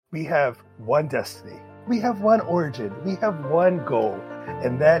we have one destiny. We have one origin. We have one goal.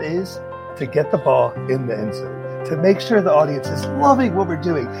 And that is to get the ball in the end zone. To make sure the audience is loving what we're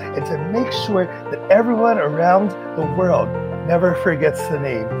doing. And to make sure that everyone around the world never forgets the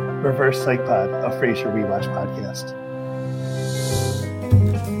name Reverse Psych Pod, a Frasier Rewatch podcast.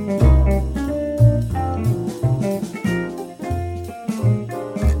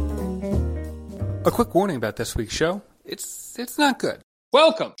 A quick warning about this week's show. It's not good.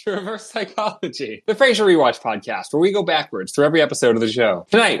 Welcome to Reverse Psychology, the Frasier Rewatch podcast, where we go backwards through every episode of the show.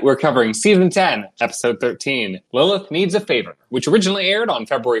 Tonight, we're covering Season 10, Episode 13, Lilith Needs a Favor, which originally aired on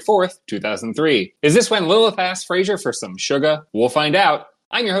February 4th, 2003. Is this when Lilith asked Frasier for some sugar? We'll find out.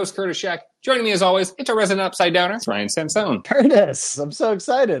 I'm your host, Curtis Scheck. Joining me as always, it's our resident upside downer, Ryan Sansone. Curtis, I'm so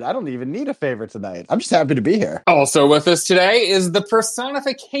excited. I don't even need a favor tonight. I'm just happy to be here. Also with us today is the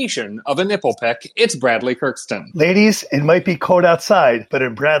personification of a nipple peck. It's Bradley Kirkston. Ladies, it might be cold outside, but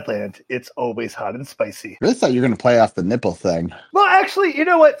in Bradland, it's always hot and spicy. I really thought you were going to play off the nipple thing. Well, actually, you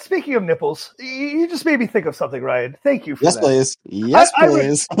know what? Speaking of nipples, you just made me think of something, Ryan. Thank you for that. Please. Yes,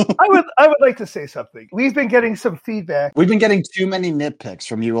 please. I would like to say something. We've been getting some feedback. We've been getting too many nitpicks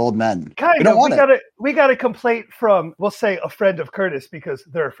from you old men. We got a complaint from, we'll say, a friend of Curtis, because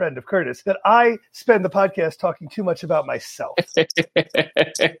they're a friend of Curtis, that I spend the podcast talking too much about myself.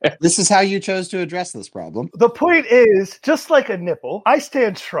 This is how you chose to address this problem. The point is, just like a nipple, I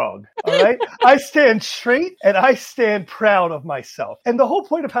stand strong, all right? I stand straight, and I stand proud of myself. And the whole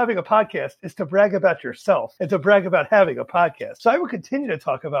point of having a podcast is to brag about yourself and to brag about having a podcast. So I will continue to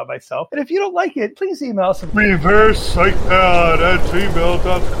talk about myself. And if you don't like it, please email us at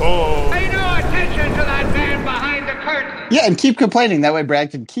reversepsychpod@gmail.com. Pay no attention to that man behind the curtain. Yeah, and keep complaining. That way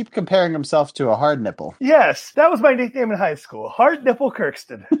Brad can keep comparing himself to a hard nipple. Yes, that was my nickname in high school. Hard Nipple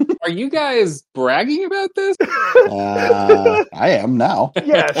Kirkston. Are you guys bragging about this? I am now.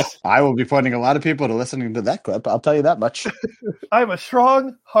 Yes. I will be pointing a lot of people to listening to that clip. I'll tell you that much. I'm a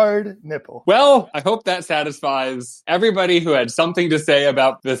strong, hard nipple. Well, I hope that satisfies everybody who had something to say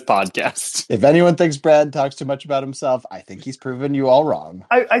about this podcast. If anyone thinks Brad talks too much about himself, I think he's proven you all wrong.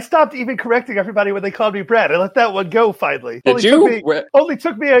 I stopped even correcting everybody when they called me Brad. I let that one go finally. Did you? Only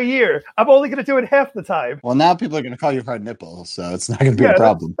took me a year. I'm only going to do it half the time. Well, now people are going to call you hard nipple, so it's not going to be a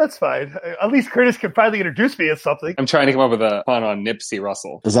problem. That's fine. At least Curtis can finally introduce me as something. I'm trying to come up with a pun on Nipsey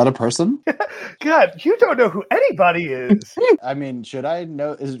Russell. Is that a person? God, you don't know who anybody is. I mean, should I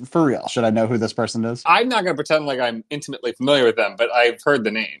know? For real, should I know who this person is? I'm not going to pretend like I'm intimately familiar with them, but I've heard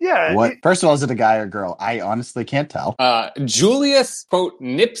the name. Yeah. What? First of all, is it a guy or girl? I honestly can't tell. Julius, quote,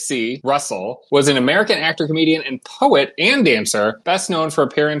 Nipsey Russell was an American actor, comedian, and poet and dancer, best known for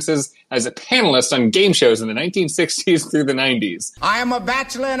appearances as a panelist on game shows in the 1960s through the 90s. I am a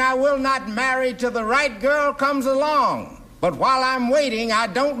bachelor and I will not marry till the right girl comes along. But while I'm waiting, I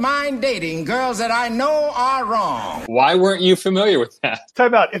don't mind dating girls that I know are wrong. Why weren't you familiar with that?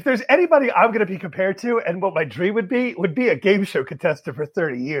 Time out. If there's anybody I'm going to be compared to and what my dream would be a game show contestant for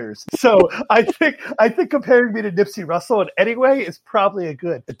 30 years. So I think comparing me to Nipsey Russell in any way is probably a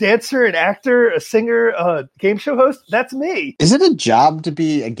dancer, an actor, a singer, a game show host. That's me. Is it a job to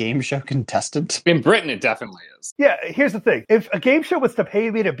be a game show contestant? In Britain, it definitely is. Yeah, here's the thing. If a game show was to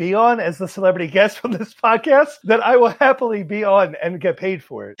pay me to be on as the celebrity guest from this podcast, then I will happily be on and get paid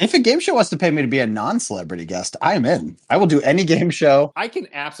for it. If a game show wants to pay me to be a non-celebrity guest, I'm in. I will do any game show. I can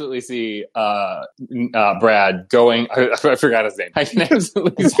absolutely see Brad going. I forgot his name. I can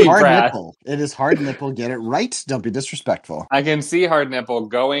absolutely see hard Brad. Nipple. It is hard nipple. Get it right. Don't be disrespectful. I can see Hard Nipple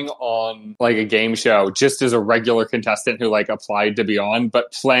going on like a game show just as a regular contestant who like applied to be on,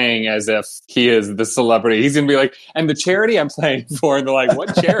 but playing as if he is the celebrity. He's gonna be like, and the charity I'm playing for, and they're like,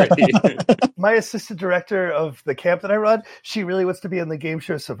 what charity? My assistant director of the camp that I run, she really wants to be in the game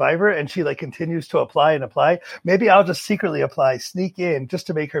show Survivor, and she like continues to apply and apply. Maybe I'll just secretly apply, sneak in just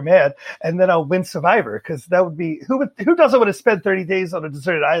to make her mad, and then I'll win Survivor, because that would be who doesn't want to spend 30 days on a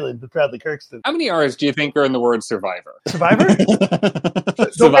deserted island with Bradley Kirkston? How many R's do you think are in the word Survivor? Survivor?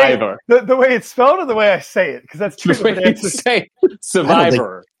 Survivor. The way it's spelled or the way I say it? Because that's two the way different you answers. say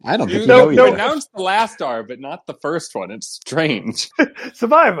Survivor. I don't think you either. pronounce the last R, but not the first one. It's strange.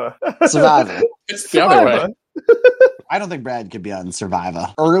 Survivor. Survivor. It's the other way. I don't think Brad could be on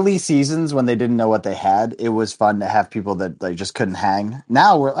Survivor. Early seasons when they didn't know what they had, it was fun to have people that they just couldn't hang.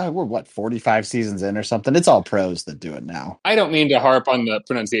 Now we're what, 45 seasons in or something? It's all pros that do it now. I don't mean to harp on the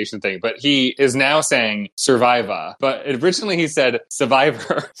pronunciation thing, but he is now saying Survivor. But originally he said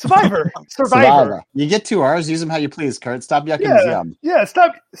Survivor. Survivor. You get two R's, use them how you please, Kurt. Stop yucking his yum. Yeah,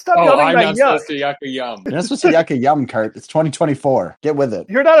 stop Oh, yelling I'm my not yuck. supposed to yuck a yum. You're not supposed to yuck a yum, Kurt. It's 2024. Get with it.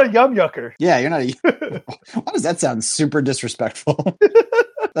 You're not a yum yucker. Yeah, you're not a... Why does that sound super disrespectful?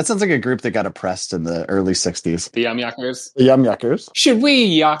 That sounds like a group that got oppressed in the early 60s. The Yum Yuckers. The Yum Yuckers. Should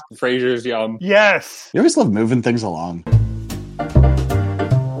we yuck Frasier's yum? Yes. You always love moving things along.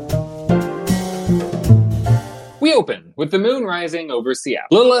 We open with the moon rising over Seattle.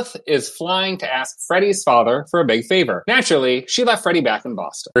 Lilith is flying to ask Freddy's father for a big favor. Naturally, she left Freddy back in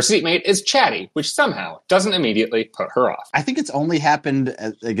Boston. Her seatmate is chatty, which somehow doesn't immediately put her off. I think it's only happened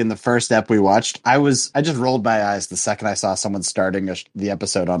like in the first ep we watched. I just rolled my eyes the second I saw someone starting the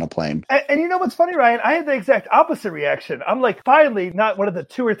episode on a plane. And you know what's funny, Ryan? I had the exact opposite reaction. I'm like, finally, not one of the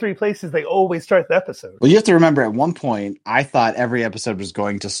 2 or 3 places they always start the episode. Well, you have to remember at one point, I thought every episode was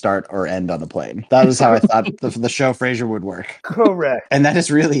going to start or end on a plane. That was how I thought the show Frasier would work. Correct. And that is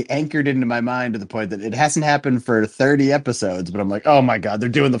really anchored into my mind to the point that it hasn't happened for 30 episodes, but I'm like, oh my God, they're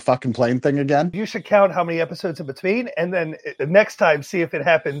doing the fucking plane thing again. You should count how many episodes in between, and then the next time see if it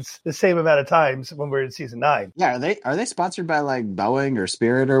happens the same amount of times when we're in season 9. Yeah, are they sponsored by like Boeing or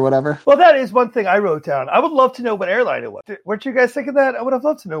Spirit or whatever? Well, that is one thing I wrote down. I would love to know what airline it was. Weren't you guys thinking that? I would have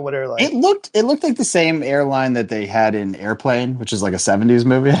loved to know what airline. It looked like the same airline that they had in Airplane, which is like a 70s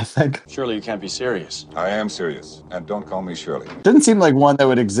movie, I think. Surely you can't be serious. I am serious, and don't call me Shirley. Didn't seem like one that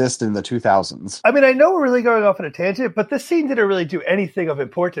would exist in the 2000s. I mean, I know we're really going off on a tangent, but this scene didn't really do anything of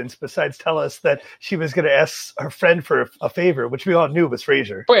importance besides tell us that she was going to ask her friend for a favor, which we all knew was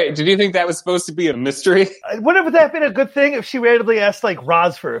Frasier. Wait, did you think that was supposed to be a mystery? Wouldn't that have been a good thing if she randomly asked, like,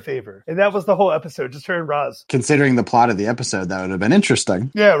 Roz for a favor? And that was the whole episode, just her and Roz. Considering the plot of the episode, that would have been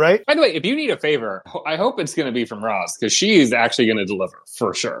interesting. Yeah, right? By the way, if you need a favor, I hope it's going to be from Roz, because she's actually going to deliver,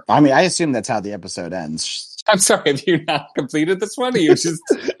 for sure. I mean, I assume that's how the episode ends. I'm sorry, have you not completed this one?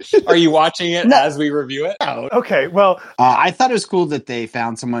 Are you watching it as we review it? No. Okay, well... I thought it was cool that they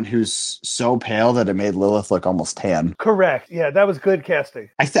found someone who's so pale that it made Lilith look almost tan. Correct. Yeah, that was good casting.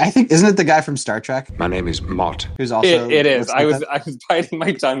 I think, isn't it the guy from Star Trek? My name is Mott. Who's also... It is. I was biting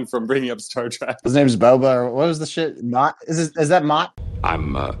my tongue from bringing up Star Trek. His name's Boba, or what was the shit? Mott? Is that Mott?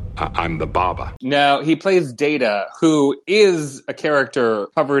 I'm the barber. No, he plays Data, who is a character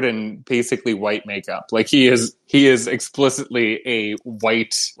covered in basically white makeup. Like he is explicitly a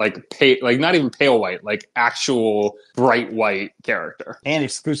white, like not even pale white, like actual bright white character. And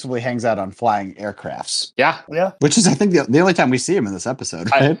exclusively hangs out on flying aircrafts. Yeah. Which is, I think, the only time we see him in this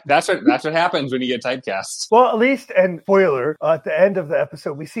episode, right? That's what happens when you get typecast. Well, at least, and spoiler, at the end of the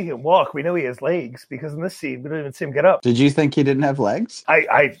episode, we see him walk. We know he has legs, because in this scene, we don't even see him get up. Did you think he didn't have legs?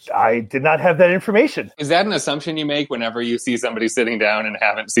 I did not have that information. Is that an assumption you make whenever you see somebody sitting down and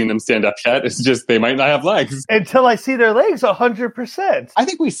haven't seen them stand up yet? It's just they might not have legs. Until I see their legs 100%. I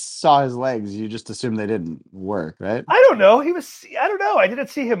think we saw his legs. You just assumed they didn't work, right? I don't know. I don't know. I didn't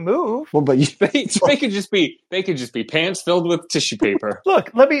see him move. Well, but they could just be pants filled with tissue paper.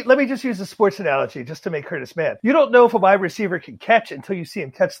 Look, let me just use a sports analogy just to make Curtis mad. You don't know if a wide receiver can catch until you see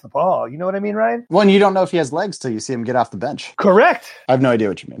him catch the ball. You know what I mean, Ryan? One, you don't know if he has legs till you see him get off the bench. Correct. I have no idea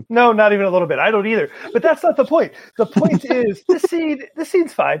what you mean. No, not even a little bit. I don't either. But that's not the point. The point is, this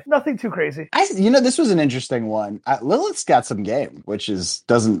scene's fine. Nothing too crazy. This was an interesting one. Lilith's got some game, which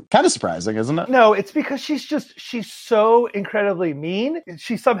doesn't kind of surprising, isn't it? No, it's because she's so incredibly mean.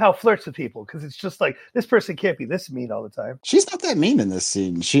 She somehow flirts with people because it's just like, this person can't be this mean all the time. She's not that mean in this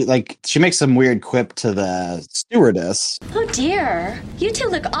scene. She makes some weird quip to the stewardess. Oh dear, you two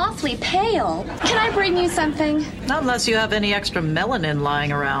look awfully pale. Can I bring you something? Not unless you have any extra melanin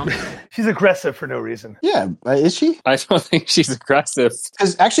lying around. She's aggressive for no reason. Yeah, is she? I don't think she's aggressive.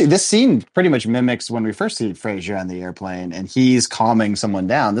 Because actually, this scene pretty much mimics when we first see Frasier on the airplane, and he's calming someone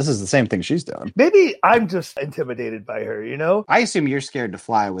down. This is the same thing she's doing. Maybe I'm just intimidated by her, you know? I assume you're scared to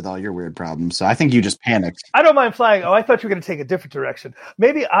fly with all your weird problems, so I think you just panicked. I don't mind flying. Oh, I thought you were going to take a different direction.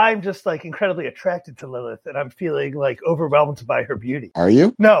 Maybe I'm just like incredibly attracted to Lilith, and I'm feeling like overwhelmed by her beauty. Are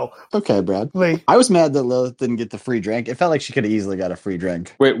you? No. Okay, Brad. Lee. I was mad that Lilith didn't get the free drink. It felt like she could have easily got a free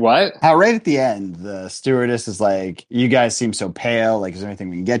drink. Wait, what? How right at the end, the stewardess is like, you guys seem so pale. Like, is there anything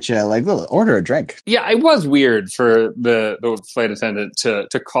we can get you? Like, Lilith, order a drink. Yeah, it was weird for the flight attendant to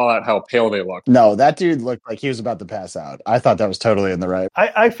call out how pale they looked. No, that dude looked like he was about to pass out. I thought that was totally in the right.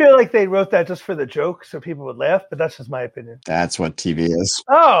 I feel like they wrote that just for the joke so people would laugh, but that's just my opinion. That's what TV is.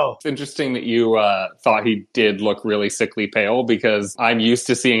 Oh. It's interesting that you thought he did look really sickly pale, because I'm used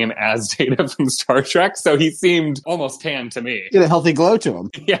to seeing him as Data from Star Trek, so he seemed almost tan to me. Get a healthy glow to him.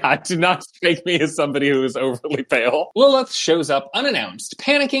 Yeah, it did not strike me as somebody who is overly pale. Lilith shows up unannounced,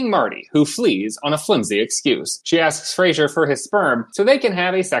 panicking Marty, who flees on a flimsy excuse. She asks Frasier for his sperm so they can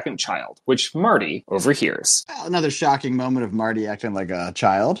have a second child, which Marty overhears. Another shocking moment of Marty acting like a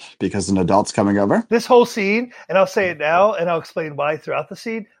child because an adult's coming over. This whole scene, and I'll say it now, and I'll explain why throughout the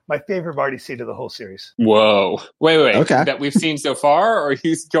scene, my favorite Marty scene of the whole series. Whoa. Wait. Okay. That we've seen so far, or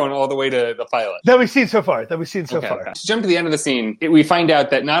he's going all the way to the pilot? That we've seen so far. Okay. To jump to the end of the scene, we find out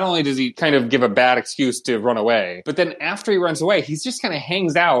that not only does he kind of give a bad excuse to run away, but then after he runs away, he's just kind of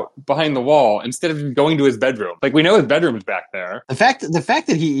hangs out behind the wall instead of going to his bedroom. Like, we know his bedroom's back there. The fact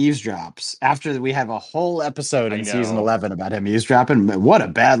that he eavesdrops after we have a whole episode in season 11 about him eavesdropping, what a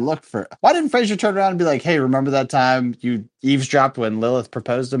bad look for... Why didn't Frasier turn around and be like, hey, remember that time you eavesdropped when Lilith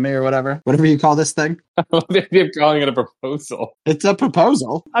proposed to me or whatever you call this thing? They're calling it a proposal. It's a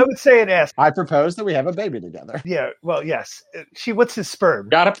proposal. I would say an ask. I propose that we have a baby together. Yeah, well, yes. She wants his sperm.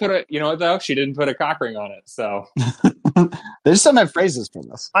 Gotta put it, you know what though? She didn't put a cock ring on it, so. They just don't have phrases for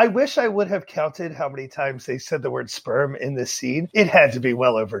this. I wish I would have counted how many times they said the word sperm in this scene. It had to be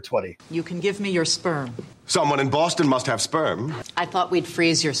well over 20. You can give me your sperm. Someone in Boston must have sperm. I thought we'd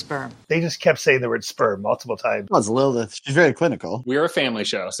freeze your sperm. They just kept saying the word sperm multiple times. Well, it's Lilith. She's very clinical. We're a family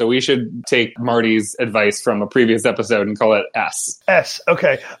show, so we should take Marty's advice from a previous episode and call it S. S,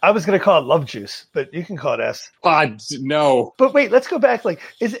 okay. I was going to call it love juice, but you can call it S. No. But wait, let's go back. Like,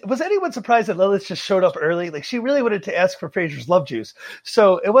 was anyone surprised that Lilith just showed up early? Like, she really wanted to ask for Frasier's love juice.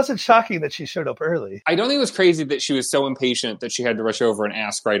 So it wasn't shocking that she showed up early. I don't think it was crazy that she was so impatient that she had to rush over and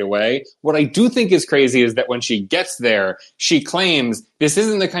ask right away. What I do think is crazy is that when she gets there, she claims, this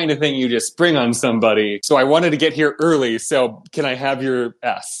isn't the kind of thing you just spring on somebody. So I wanted to get here early. So can I have your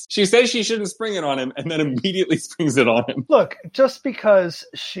S? She says she shouldn't spring it on him and then immediately springs it on him. Look, just because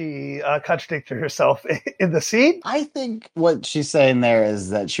she contradicted herself in the scene. I think what she's saying there is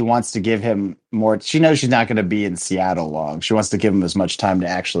that she wants to give him more. She knows she's not going to be in Seattle long. She wants to give him as much time to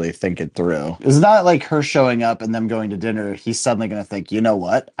actually think it through. It's not like her showing up and them going to dinner. He's suddenly going to think, you know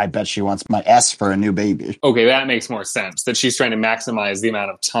what? I bet she wants my S for a new baby. Okay, that makes more sense. That she's trying to maximize the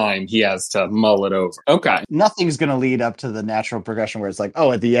amount of time he has to mull it over. Okay. Nothing's going to lead up to the natural progression where it's like,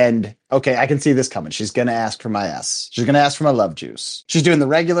 oh, at the end, okay, I can see this coming. She's going to ask for my S. She's going to ask for my love juice. She's doing the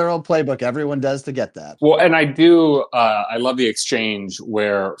regular old playbook everyone does to get that. Well, and I love the exchange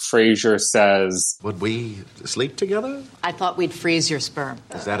where Frasier says, would we sleep together? I thought we'd freeze your sperm.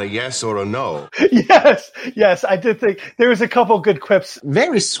 Is that a yes or a no? Yes, I did think there was a couple good quips.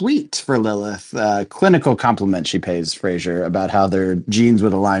 Very sweet for Lilith. Clinical compliment she pays Frasier about how their genes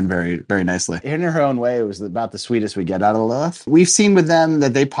would align very, very nicely. In her own way, it was about the sweetest we get out of Lilith. We've seen with them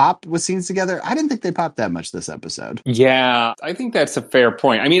that they pop with scenes together. I didn't think they popped that much this episode. Yeah, I think that's a fair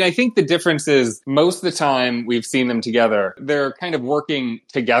point. I mean, I think the difference is most of the time we've seen them together, they're kind of working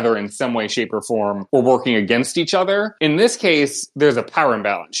together in some way, shape, or form, or working against each other. In this case, there's a power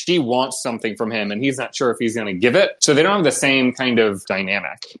imbalance. She wants something from him, and he's not sure if he's going to give it. So they don't have the same kind of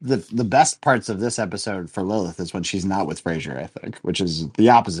dynamic. The best parts of this episode for Lilith is when she's not with Frasier, I think, which is the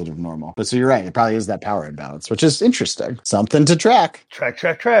opposite of normal. But so you're right. It probably is that power imbalance, which is interesting. Something to track.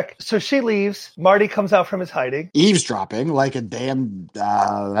 Track. So she leaves. Marty comes out from his hiding. Eavesdropping like a damn,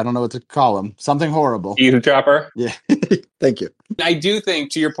 I don't know what to call him. Something horrible. Eavesdropper? Yeah. Thank you. I do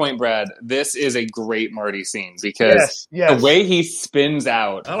think, to your point, Brad, this is a great Marty scene because yes. The way he spins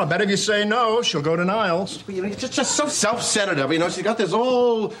out. Well, I bet if you say no, she'll go to Niles. You know, he's just so self-centered of her. You know, she's got this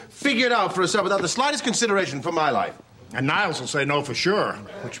all figured out for herself without the slightest consideration for my life. And Niles will say no for sure,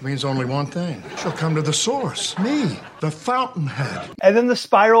 which means only one thing. She'll come to the source, me, the fountainhead. And then the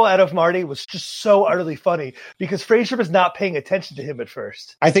spiral out of Marty was just so utterly funny because Frasier was not paying attention to him at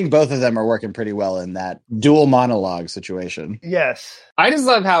first. I think both of them are working pretty well in that dual monologue situation. Yes. I just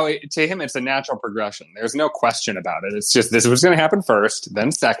love how, to him, it's a natural progression. There's no question about it. It's just, this was going to happen first,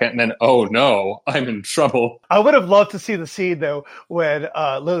 then second, and then, oh no, I'm in trouble. I would have loved to see the scene, though, when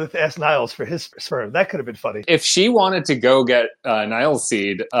Lilith asked Niles for his sperm. That could have been funny. If she wanted to go get Niles'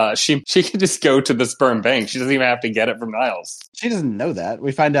 seed, she could just go to the sperm bank. She doesn't even have to get it from Niles. She doesn't know that.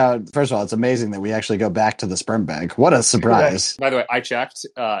 We find out, first of all, it's amazing that we actually go back to the sperm bank. What a surprise. By the way, I checked,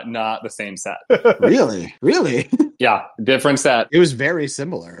 not the same set. Really? Yeah, different set. It was very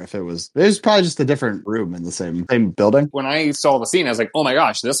similar. It was probably just a different room in the same building. When I saw the scene, I was like, oh my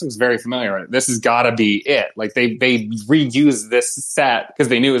gosh, this looks very familiar. This has got to be it. Like they reused this set because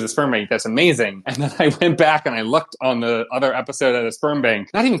they knew it was a sperm bank. That's amazing. And then I went back and I looked on the other episode of the sperm bank.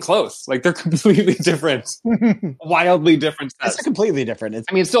 Not even close. Like they're completely different. Wildly different sets. It's completely different.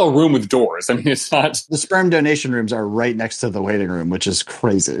 It's still a room with doors. I mean, it's not. The sperm donation rooms are right next to the waiting room, which is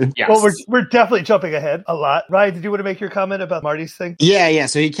crazy. Yes. Well, we're definitely jumping ahead a lot. Ryan, did you you want to make your comment about Marty's thing? Yeah.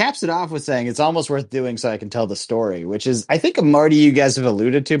 So he caps it off with saying it's almost worth doing so I can tell the story, which is, I think, a Marty you guys have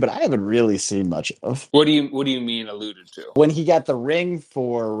alluded to, but I haven't really seen much of. What do you mean alluded to? When he got the ring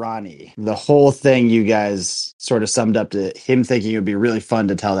for Ronnie, the whole thing you guys sort of summed up to him thinking it would be really fun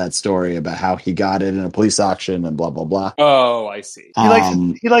to tell that story about how he got it in a police auction and blah, blah, blah. Oh, I see.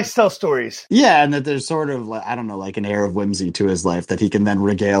 He likes to tell stories. Yeah, and that there's sort of, like, I don't know, like an air of whimsy to his life that he can then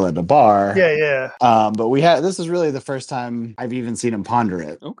regale at a bar. Yeah. But this is really the first time I've even seen him ponder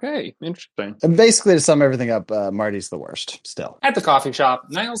it. Okay, interesting. And basically, to sum everything up, Marty's the worst, still. At the coffee shop,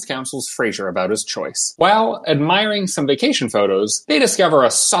 Niles counsels Frasier about his choice. While admiring some vacation photos, they discover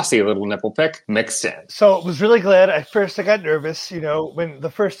a saucy little nipple pic mixed in. So I was really glad. At first, I got nervous. When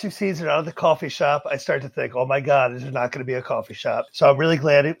the first 2 scenes are out of the coffee shop, I started to think, oh my God, is there not going to be a coffee shop? So I'm really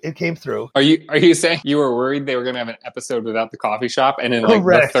glad it came through. Are you saying you were worried they were going to have an episode without the coffee shop, and in like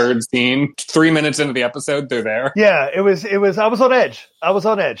the third scene, 3 minutes into the episode, they're there? Yeah, it was. I was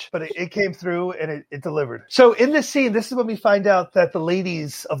on edge, but it came through and it delivered. So in this scene, this is when we find out that the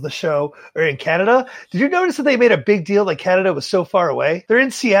ladies of the show are in Canada. Did you notice that they made a big deal that Canada was so far away? They're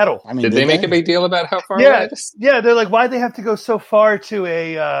in Seattle. I mean, did they make a big deal about how far away it is? Yeah, they're like, why'd they have to go so far to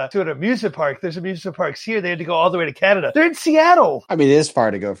an amusement park? There's amusement parks here. They had to go all the way to Canada. They're in Seattle. I mean, it is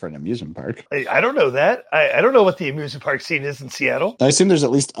far to go for an amusement park. I don't know that. I don't know what the amusement park scene is in Seattle. I assume there's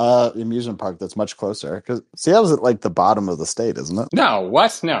at least an amusement park that's much closer, because Seattle's at like the bottom of the state, isn't it? No,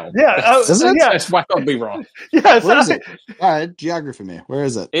 what? No. Yeah, isn't it? Yeah. That's wildly wrong. Yes. Where is it? All right, geography me. Where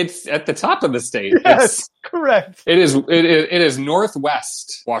is it? It's at the top of the state. Yes, correct. It is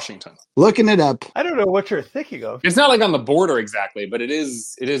northwest Washington. Looking it up. I don't know what you're thinking of. It's not like on the border exactly, but it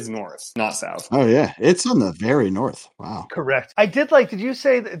is north, not south. Oh yeah, it's on the very north. Wow. Correct. I did like. Did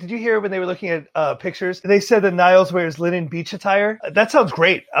you hear when they were looking at pictures? They said that Niles wears linen beach attire. That sounds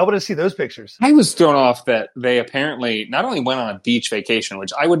great. I want to see those pictures. I was thrown off that they apparently not only went on a beach vacation,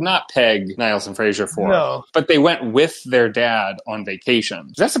 which I would not peg Niles and Frasier for, but they went with their dad on vacation.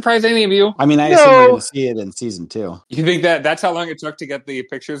 Does that surprise any of you? I mean, I assume we're going to see it in season 2. You think that's how long it took to get the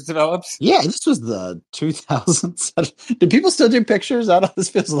pictures developed? Yeah, this was the 2000s. Do people still do pictures? I don't. This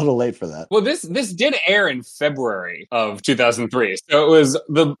feels a little late for that. Well, this did air in February of 2003, so it was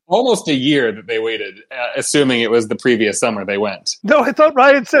almost a year that they waited, assuming it was the previous summer they went. No, I thought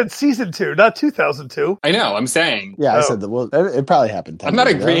Ryan said season 2, not 2002. I know. I'm saying. Yeah, I said that. Well, it probably happened. I'm not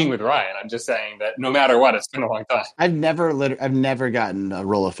agreeing with Ryan. I'm just saying that no matter what, it's been a long time. I've never gotten a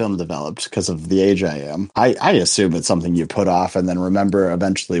roll of film developed because of the age I am. I assume it's something you put off and then remember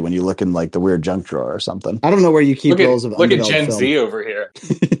eventually when you look in like the weird junk drawer or something. I don't know where you keep rolls of look at Gen film. Z over here.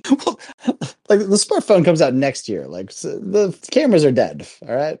 Well, like the smartphone comes out next year. Like so the cameras are dead.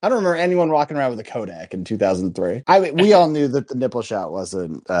 All right. I don't remember anyone walking around with a Kodak in 2003. We all knew that the nipple shot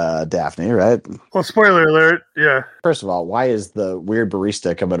wasn't Daphne, right? Well, spoiler alert. Yeah. First of all, why is the weird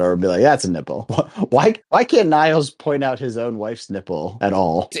barista coming over and be like, "That's a nipple"? Why can't Niles point out his own wife's nipple at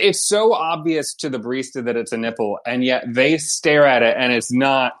all? It's so obvious to the barista that it's a nipple, and yet they stare at it and it's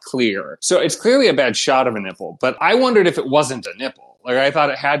not clear. So it's clearly a bad shot of a nipple. But I wondered if it wasn't a nipple. Like, I thought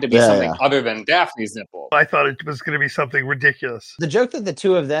it had to be something other than Daphne's nipple. I thought it was going to be something ridiculous. The joke that the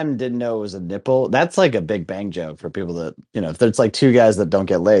two of them didn't know it was a nipple, that's like a Big Bang joke for people that, if there's like two guys that don't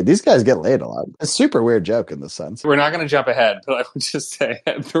get laid. These guys get laid a lot. It's a super weird joke in this sense. We're not going to jump ahead, but I would just say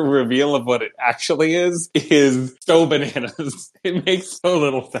the reveal of what it actually is so bananas. It makes so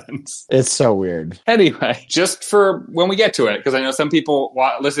little sense. It's so weird. Anyway, just for when we get to it, because I know some people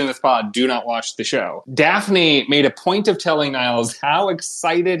listening to this pod do not watch the show. Daphne made a point of telling Niles how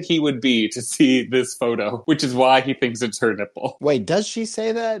excited he would be to see this photo, which is why he thinks it's her nipple. Wait, does she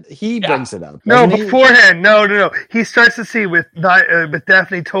say that? He brings it up. No, beforehand. No. He starts to see with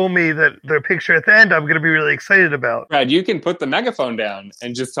Daphne told me that the picture at the end I'm going to be really excited about. Brad, you can put the megaphone down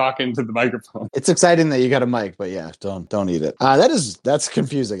and just talk into the microphone. It's exciting that you got a mic, but yeah, don't eat it. That's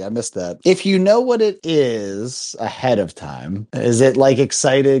confusing. I missed that. If you know what it is ahead of time, is it like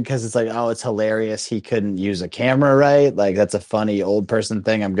excited because it's like, oh, it's hilarious he couldn't use a camera right? Like that's a funny old person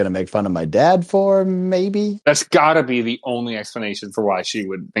thing I'm going to make fun of my dad for, maybe? That's got to be the only explanation for why she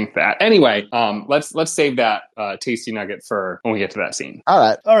would think that. Anyway, let's save that tasty nugget for when we get to that scene. All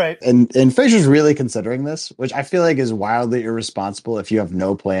right. And Frasier's really considering this, which I feel like is wildly irresponsible if you have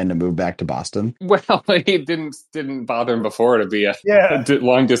no plan to move back to Boston. Well, he didn't bother him before to be a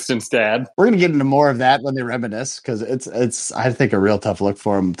long distance dad. We're going to get into more of that when they reminisce, because it's I think a real tough look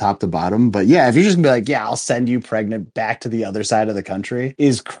for him top to bottom. But yeah, if you're just going to be like, yeah, I'll send you pregnant back to the other side of the country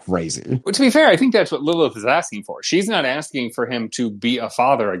is crazy. Well, to be fair, I think that's what Lilith is asking for. She's not asking for him to be a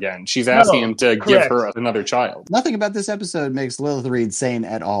father again. She's asking him to give her another child. Nothing about this episode makes Lilith Reed sane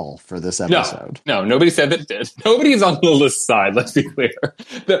at all for this episode. No, nobody said that it did. Nobody's on Lilith's side, let's be clear.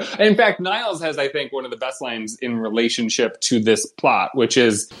 In fact, Niles has, I think, one of the best lines in relationship to this plot, which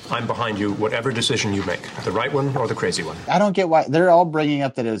is, I'm behind you, whatever decision you make, the right one or the crazy one. I don't get why they're all bringing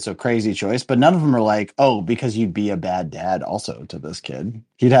up that it's a crazy choice, but none of them are like, oh, because you'd be a bad dad also to this kid.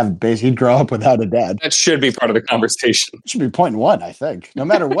 He'd grow up without a dad. That should be part of the conversation. Should be point one, I think, no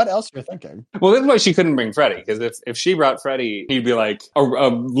matter what else you're thinking. Well, that's why she couldn't bring Freddie, because if she brought Freddie, he'd be like a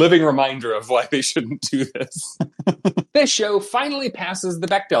living reminder of why they shouldn't do this. This show finally passes the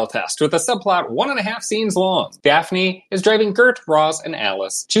Bechdel test with a subplot 1.5 scenes long. Daphne is driving Gert, Roz, and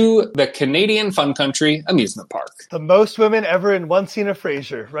Alice to the Canadian Fun Country amusement park. The most women ever in one scene of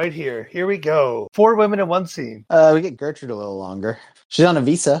Frasier, right here. Here we go. 4 women in one scene. We get Gertrude a little longer. She's on a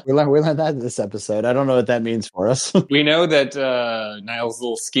visa. We learned that in this episode. I don't know what that means for us. We know that Niles'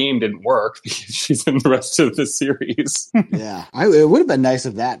 little scheme didn't work because she's in the rest of the series. Yeah. It would have been nice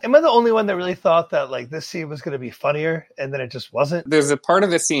if that. Am I the only one that really thought that like this scene was going to be funnier and then it just wasn't? There's a part of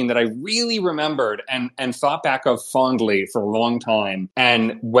this scene that I really remembered and thought back of fondly for a long time.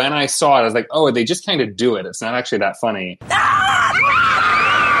 And when I saw it, I was like, oh, they just kind of do it. It's not actually that funny.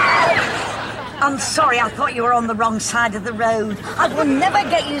 I'm sorry, I thought you were on the wrong side of the road. I will never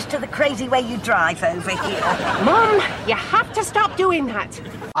get used to the crazy way you drive over here. Mom, you have to stop doing that.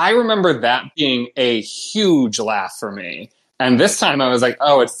 I remember that being a huge laugh for me. And this time I was like,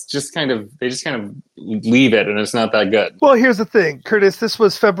 oh, it's just they just kind of leave it and it's not that good. Well, here's the thing, Curtis, this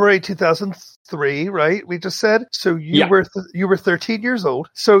was February 2003, right? We just said. So you were 13 years old.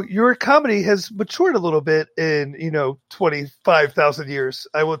 So your comedy has matured a little bit in, 25,000 years.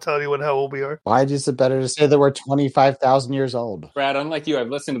 I won't tell anyone how old we are. Why is it better to say that we're 25,000 years old? Brad, unlike you, I've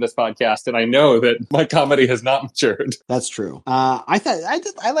listened to this podcast and I know that my comedy has not matured. That's true. I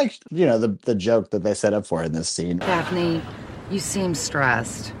liked, the joke that they set up for in this scene. Daphne, you seem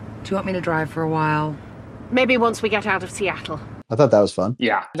stressed. Do you want me to drive for a while? Maybe once we get out of Seattle. I thought that was fun.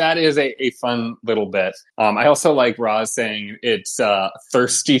 Yeah, that is a fun little bit. I also like Roz saying it's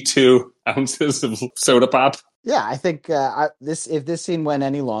 32 ounces of soda pop. Yeah, I think if this scene went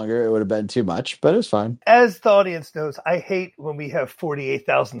any longer, it would have been too much, but it was fine. As the audience knows, I hate when we have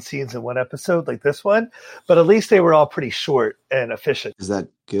 48,000 scenes in one episode like this one, but at least they were all pretty short and efficient. Is that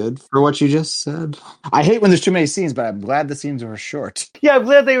good for what you just said? I hate when there's too many scenes, but I'm glad the scenes were short. Yeah, I'm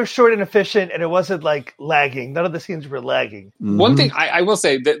glad they were short and efficient, and it wasn't like lagging. None of the scenes were lagging. Mm-hmm. One thing I will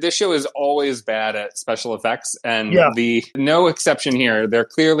say that this show is always bad at special effects, and no exception here. They're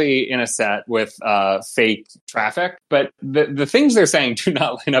clearly in a set with fake traffic, but the things they're saying do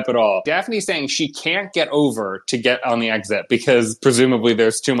not line up at all. Daphne's saying she can't get over to get on the exit because presumably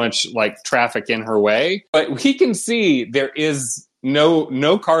there's too much like traffic in her way, but we can see there is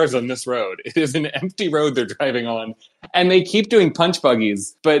no cars on this road. It is an empty road they're driving on, and they keep doing punch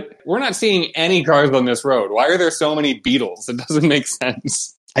buggies, but we're not seeing any cars on this road. Why are there so many Beetles? It doesn't make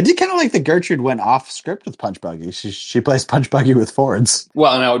sense. I did kind of like that Gertrude went off script with Punch Buggy. She plays Punch Buggy with Fords.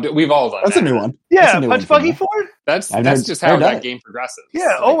 Well, no, we've all done That's that. a new one. Yeah, Punch Buggy Ford? That's just how that game progresses.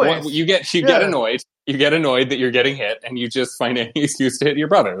 Yeah, always. You get annoyed. You get annoyed that you're getting hit, and you just find any excuse to hit your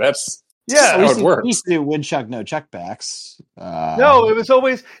brother. That's how it works. We used to do Would Chuck No Chuckbacks. No, it was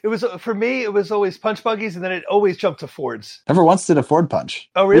always Punch Buggies, and then it always jumped to Fords. Never once did a Ford punch.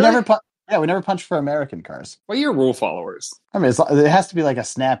 Oh, really? We never punched for American cars. Well, you're rule followers. I mean, it has to be like a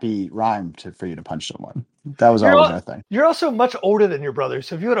snappy rhyme for you to punch someone. That was always our thing. You're also much older than your brother,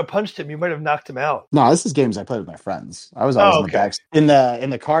 so if you would have punched him, you might have knocked him out. No, this is games I played with my friends. I was always in the back. In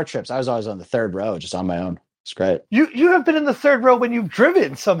the car trips, I was always on the third row, just on my own. It's great. You have been in the third row when you've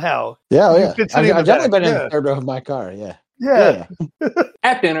driven somehow. Yeah, I've definitely been in the third row of my car. Yeah.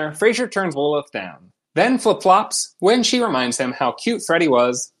 At dinner, Frasier turns Lilith down, then flip-flops when she reminds him how cute Freddie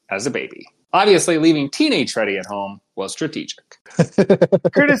was as a baby. Obviously, leaving teenage Freddie at home was strategic.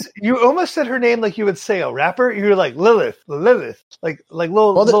 Curtis, you almost said her name like you would say a rapper. You were like Lilith, like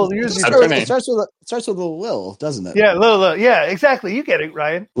Lil. It starts with a Lil, doesn't it? Yeah, Lil. Yeah, exactly. You get it,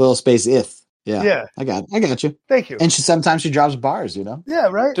 Ryan. Lil space if. Yeah. I got you. Thank you. And sometimes she drops bars, Yeah,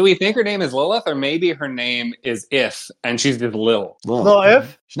 right. Do we think her name is Lilith, or maybe her name is If, and she's just Lil? Lil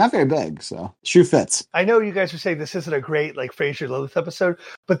If? She's not very big, so shoe fits. I know you guys are saying this isn't a great Frasier Lilith episode,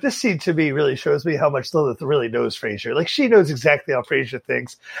 but this scene to me really shows me how much Lilith really knows Frasier. Like she knows exactly how Frasier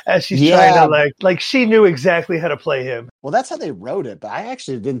thinks, as she's trying to like she knew exactly how to play him. Well, that's how they wrote it, but I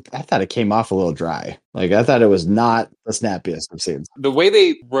actually didn't. I thought it came off a little dry. Like I thought it was not the snappiest of scenes. The way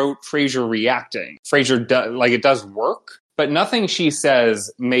they wrote Frasier reacting, it does work. but nothing she says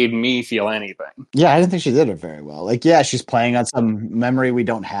made me feel anything. Yeah, I didn't think she did it very well. Like, yeah, she's playing on some memory we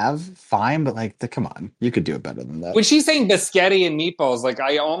don't have. Fine, but like, come on, you could do it better than that. When she's saying biscotti and meatballs, like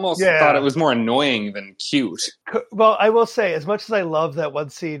I almost thought it was more annoying than cute. Well, I will say, as much as I love that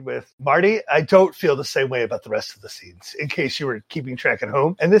one scene with Marty, I don't feel the same way about the rest of the scenes, in case you were keeping track at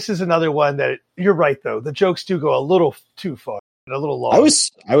home. And this is another one that, you're right, though. The jokes do go a little too far. A little long.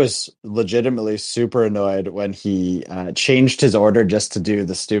 I was legitimately super annoyed when he changed his order just to do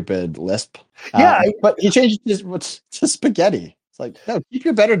the stupid lisp. But he changed his to spaghetti. It's like, no, keep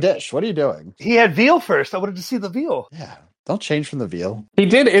your better dish. What are you doing? He had veal first. I wanted to see the veal. Yeah, don't change from the veal. He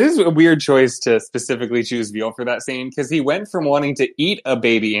did. It is a weird choice to specifically choose veal for that scene, because he went from wanting to eat a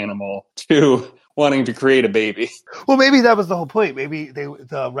baby animal to wanting to create a baby. Well, maybe that was the whole point. Maybe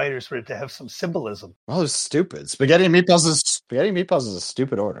the writers wanted to have some symbolism. Well, it was stupid. Spaghetti and meatballs is a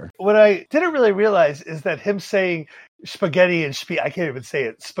stupid order. What I didn't really realize is that him saying spaghetti and I can't even say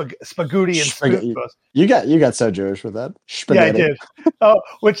it. Spaghetti and spaghetti. You got so Jewish with that. Spaghetti. Yeah, I did.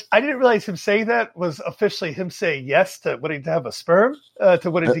 Which I didn't realize him saying that was officially him saying yes to wanting to have a sperm, to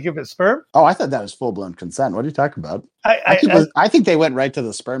wanting to give it sperm. Oh, I thought that was full blown consent. What are you talking about? I think they went right to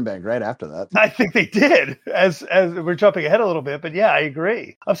the sperm bank right after that. I think they did. As we're jumping ahead a little bit, but yeah, I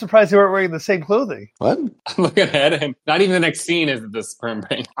agree. I'm surprised they weren't wearing the same clothing. What? I'm looking ahead, and not even the next scene is the sperm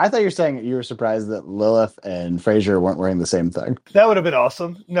bank. I thought you were saying you were surprised that Lilith and Frasier weren't wearing the same thing. That would have been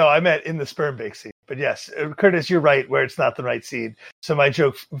awesome. No, I meant in the sperm bank scene. But yes, Curtis, you're right, where it's not the right scene. So my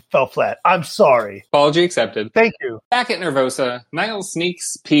joke fell flat. I'm sorry. Apology accepted. Thank you. Back at Nervosa, Niles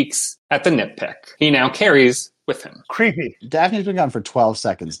peeks at the nitpick. He now carries with him. Creepy. Daphne's been gone for 12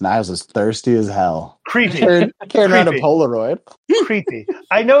 seconds. Niles is thirsty as hell. Creepy. Carrying around a Polaroid. Creepy.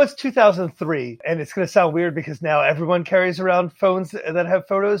 I know it's 2003, and it's going to sound weird because now everyone carries around phones that have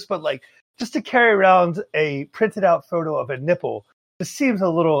photos, but like just to carry around a printed out photo of a nipple, this seems a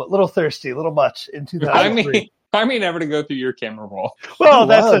little thirsty, a little much in 2003. I mean, never to go through your camera roll. Well,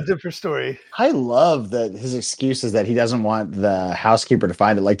 that's a different story. I love that his excuse is that he doesn't want the housekeeper to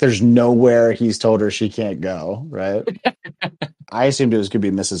find it. Like, there's nowhere he's told her she can't go, right? I assumed it was going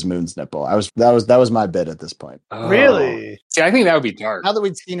to be Mrs. Moon's nipple. That was my bit at this point. Oh. Really? See, I think that would be dark. Now that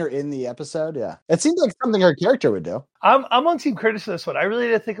we'd seen her in the episode, yeah. It seemed like something her character would do. I'm on Team Curtis for this one. I really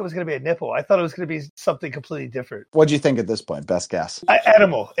didn't think it was going to be a nipple. I thought it was going to be something completely different. What'd you think at this point? Best guess.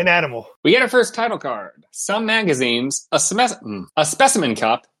 An animal. We get our first title card. Some magazines, a specimen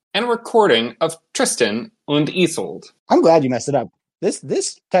cup, and a recording of Tristan und Isolde. I'm glad you messed it up.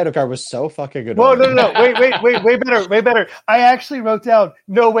 This title card was so fucking good. Whoa, no. Wait, way better. I actually wrote down,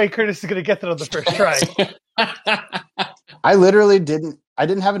 no way Curtis is going to get that on the first try. I literally didn't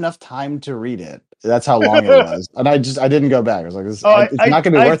have enough time to read it. That's how long it was. And I didn't go back. I was like, it's not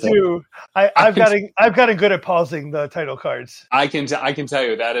going to be worth it. I've gotten good at pausing the title cards. I can tell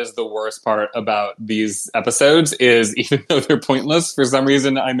you that is the worst part about these episodes is even though they're pointless, for some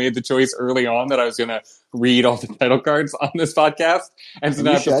reason I made the choice early on that I was going to read all the title cards on this podcast. And so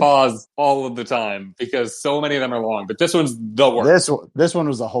now I have to pause all of the time because so many of them are long. But this one's the worst. This one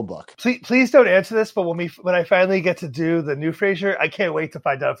was the whole book. Please don't answer this, but when I finally get to do the new Frasier, I can't wait to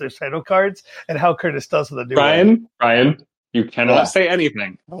find out if there's title cards and how Curtis does with the new one. Ryan, you cannot say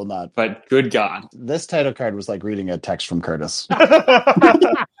anything. I will not. But good God. This title card was like reading a text from Curtis.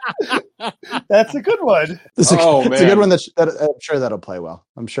 That's a good one. It's a good one that I'm sure that'll play well.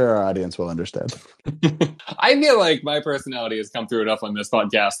 I'm sure our audience will understand. I feel like my personality has come through enough on this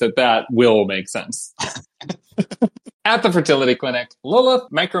podcast that will make sense. At the fertility clinic, Lilith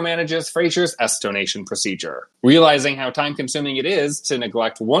micromanages Frasier's S-donation procedure. Realizing how time-consuming it is to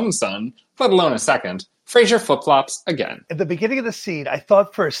neglect one son, let alone a second, Frasier flip-flops again. At the beginning of the scene, I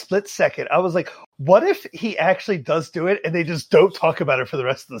thought for a split second, I was like, what if he actually does do it and they just don't talk about it for the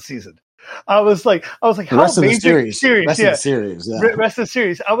rest of the season? I was like, how amazing! Rest of the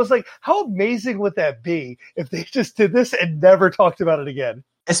series. I was like, how amazing would that be if they just did this and never talked about it again?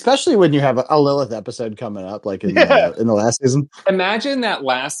 Especially when you have a Lilith episode coming up, like in the last season. Imagine that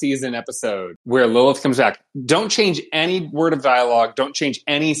last season episode where Lilith comes back. Don't change any word of dialogue. Don't change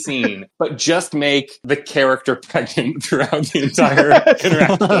any scene, but just make the character pregnant throughout the entire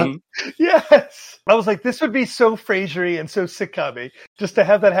interaction. Yes. I was like, this would be so Frasier-y and so sitcom-y just to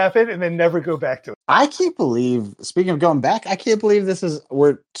have that happen and then never go back to it. I can't believe, speaking of going back, I can't believe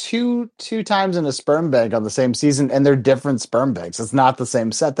we're two times in a sperm bank on the same season and they're different sperm banks. It's not the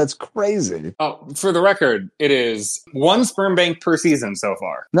same set. That's crazy. Oh, for the record, it is one sperm bank per season so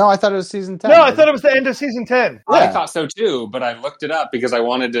far. No, I thought it was season 10. No, I thought it was the end of season 10. Yeah. I thought so too, but I looked it up because I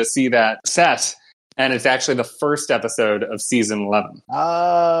wanted to see that set. and it's actually the first episode of season 11.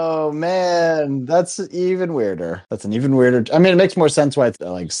 Oh, man. That's even weirder. That's an even weirder... I mean, it makes more sense why it's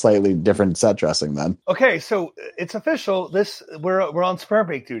like slightly different set dressing then. Okay, so it's official. We're on sperm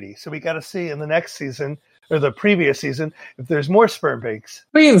bank duty, so we got to see in the next season, or the previous season, if there's more sperm banks.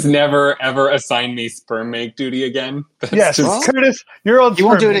 Please never, ever assign me sperm bank duty again. Yes, Curtis, you're on You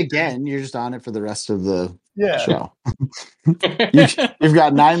won't do it bank again. duty. You're just on it for the rest of the Yeah. show. You've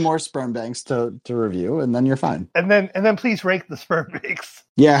got 9 more sperm banks to review, and then you're fine. And then please rank the sperm banks.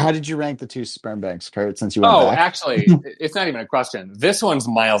 Yeah, how did you rank the 2 sperm banks, Kurt, since you went back? Actually, it's not even a question. This one's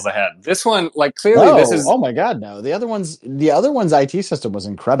miles ahead. This one, like, clearly this is... Oh my God, no. The other one's IT system was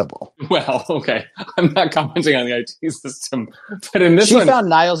incredible. Well, okay. I'm not commenting on the IT system. But in this one... She found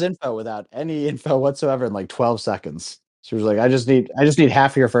Niall's info without any info whatsoever in like 12 seconds. She was like, I just need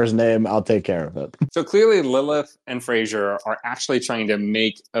half of your first name. I'll take care of it. So clearly Lilith and Frasier are actually trying to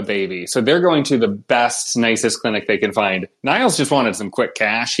make a baby. So they're going to the best, nicest clinic they can find. Niles just wanted some quick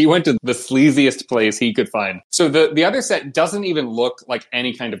cash. He went to the sleaziest place he could find. So the other set doesn't even look like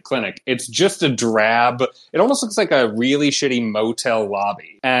any kind of clinic. It's just a drab, it almost looks like a really shitty motel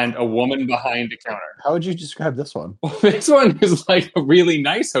lobby and a woman behind a counter. How would you describe this one? Well, this one is like a really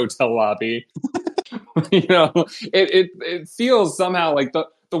nice hotel lobby. You know, it feels somehow like the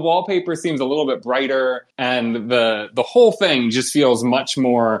wallpaper seems a little bit brighter, and the whole thing just feels much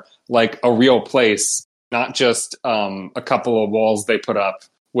more like a real place, not just a couple of walls they put up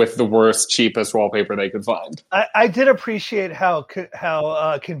with the worst, cheapest wallpaper they could find. I did appreciate how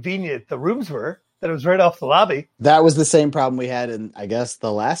convenient the rooms were. That it was right off the lobby. That was the same problem we had in, I guess,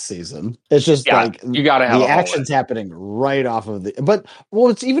 the last season. It's just like you gotta have the action's happening right off of the. But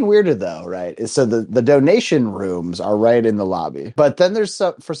what's even weirder though, right? Is so the donation rooms are right in the lobby, but then there's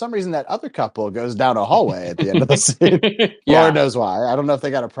for some reason that other couple goes down a hallway at the end of the scene. Lord knows why. I don't know if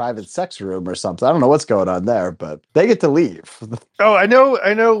they got a private sex room or something. I don't know what's going on there, but they get to leave. Oh, I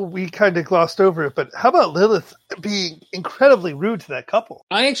know. We kind of glossed over it, but how about Lilith being incredibly rude to that couple?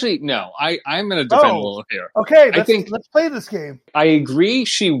 I'm going to defend Lilith here. Okay, let's play this game. I agree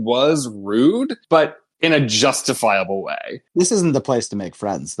she was rude, but in a justifiable way. This isn't the place to make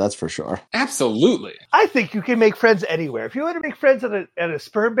friends, that's for sure. Absolutely. I think you can make friends anywhere. If you want to make friends at a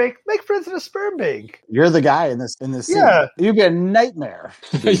sperm bank, make friends at a sperm bank. You're the guy in this scene. Yeah. You'd be a nightmare.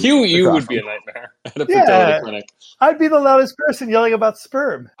 You would be a nightmare at a fertility clinic. I'd be the loudest person yelling about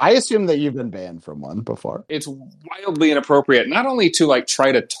sperm. I assume that you've been banned from one before. It's wildly inappropriate, not only to like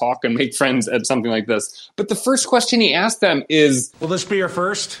try to talk and make friends at something like this, but the first question he asked them is, will this be your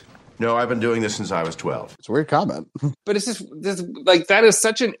first? No, I've been doing this since I was 12. It's a weird comment. But it's just like that is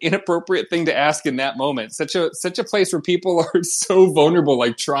such an inappropriate thing to ask in that moment. Such a place where people are so vulnerable,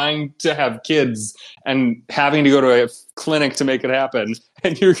 like trying to have kids and having to go to a clinic to make it happen.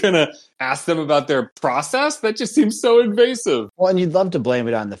 And you're going to ask them about their process? That just seems so invasive. Well, and you'd love to blame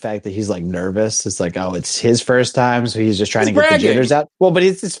it on the fact that he's like nervous. It's like, oh, it's his first time, so he's just trying to get the jitters out. Well, but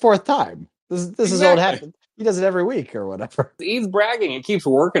it's his 4th time. This is what happened. He does it every week or whatever. He's bragging. It keeps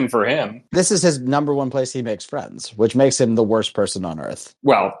working for him. This is his number one place he makes friends, which makes him the worst person on earth.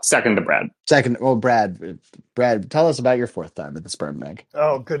 Well, second to Brad. Brad, tell us about your 4th time at the sperm bank.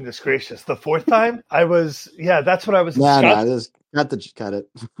 Oh, goodness gracious. The 4th time? That's what I was. Cut it.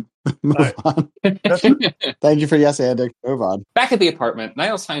 Move on. Thank you for yes-anding. Move on. Back at the apartment,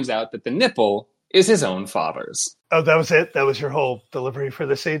 Niles finds out that the nipple is his own father's. Oh, that was it? That was your whole delivery for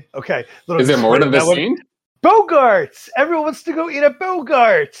the scene? Okay. Is there more to this scene? Bogarts! Everyone wants to go eat at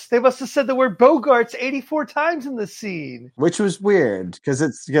Bogarts. They must have said the word Bogarts 84 times in this scene. Which was weird, because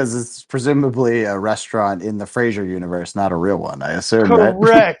it's presumably a restaurant in the Frasier universe, not a real one, I assume. Correct,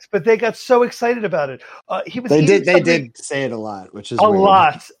 right? But they got so excited about it. They did say it a lot, which is a weird.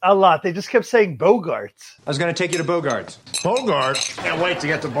 lot. They just kept saying Bogarts. I was going to take you to Bogarts. Bogarts? Can't wait to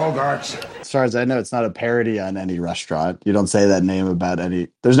get to Bogarts. As far as I know, it's not a parody on any restaurant. You don't say that name about any.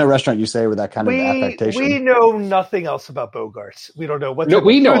 There's no restaurant you say with that kind of affectation. We know nothing else about Bogarts. We don't know what. No,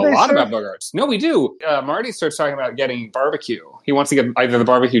 we know a lot about Bogarts. No, we do. Marty starts talking about getting barbecue. He wants to get either the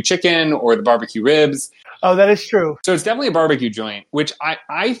barbecue chicken or the barbecue ribs. Oh, that is true. So it's definitely a barbecue joint, which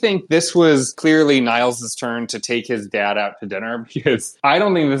I think this was clearly Niles' turn to take his dad out to dinner, because I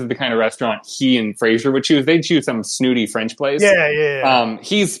don't think this is the kind of restaurant he and Frasier would choose. They'd choose some snooty French place. Yeah.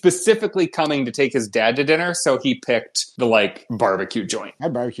 He's specifically coming to take his dad to dinner, so he picked the barbecue joint. I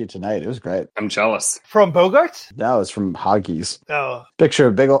had barbecue tonight. It was great. I'm jealous. From Bogarts? No, it's from Hoggies. Oh. Picture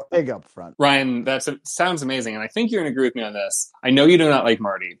a big up front. Ryan, sounds amazing, and I think you're going to agree with me on this. I know you do not like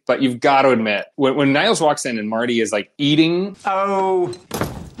Marty, but you've got to admit, when Niles walks in and Marty is eating. Oh,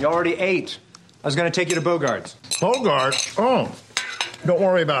 you already ate. I was going to take you to Bogarts. Bogarts? Oh. Don't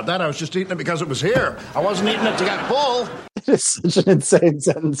worry about that. I was just eating it because it was here. I wasn't eating it to get full. It's such an insane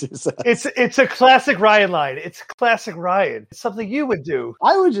sentence you said. It's a classic Ryan line. It's classic Ryan. It's something you would do.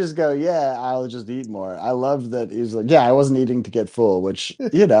 I would just go, yeah, I'll just eat more. I love that he's like, yeah, I wasn't eating to get full, which,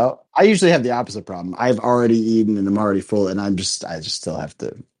 you know, I usually have the opposite problem. I've already eaten and I'm already full, and I just still have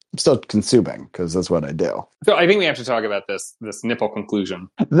to. I'm still consuming because that's what I do. So I think we have to talk about this nipple conclusion.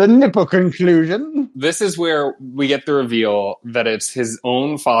 The nipple conclusion. This is where we get the reveal that it's his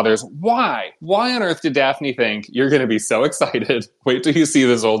own father's. Why? Why on earth did Daphne think you're going to be so excited? Wait till you see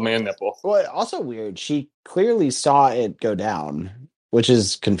this old man nipple. Well, also weird. She clearly saw it go down, which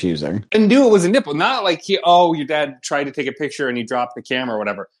is confusing. And knew it was a nipple. Not like your dad tried to take a picture and he dropped the camera or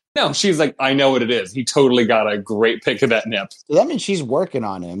whatever. No, she's like, I know what it is. He totally got a great pic of that nip. So that means she's working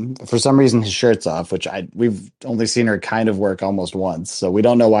on him. For some reason, his shirt's off, which we've only seen her kind of work almost once. So we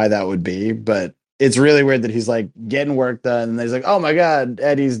don't know why that would be, but it's really weird that he's like getting work done. And he's like, oh my God,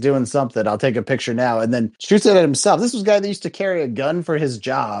 Eddie's doing something. I'll take a picture now. And then shoots it at himself. This was a guy that used to carry a gun for his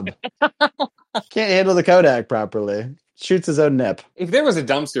job. Can't handle the Kodak properly. Shoots his own nip. If there was a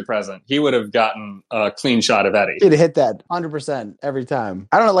dumpster present, he would have gotten a clean shot of Eddie. He'd hit that 100% every time.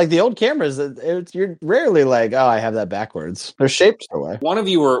 I don't know, like the old cameras, you're rarely like, oh, I have that backwards. They're shaped that way. One of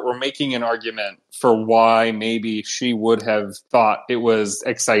you were making an argument for why maybe she would have thought it was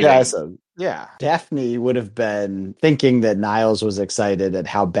exciting. Yeah. Daphne would have been thinking that Niles was excited at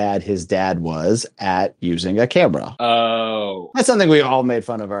how bad his dad was at using a camera. Oh. That's something we all made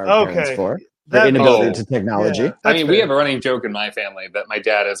fun of our parents for. The inability to technology. Yeah, I mean, we have a running joke in my family that my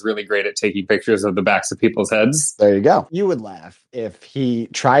dad is really great at taking pictures of the backs of people's heads. There you go. You would laugh if he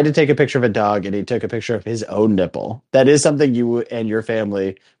tried to take a picture of a dog and he took a picture of his own nipple. That is something you and your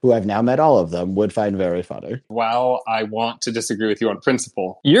family, who I've now met all of them, would find very funny. While I want to disagree with you on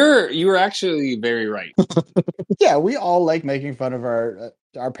principle, you were actually very right. Yeah, we all like making fun of our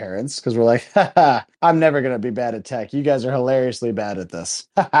parents because we're like, haha, I'm never going to be bad at tech. You guys are hilariously bad at this.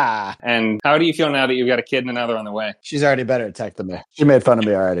 And how do you feel now that you've got a kid and another on the way? She's already better at tech than me. She made fun of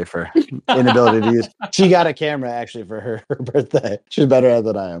me already for inability to use. She got a camera actually for her birthday. She's better at it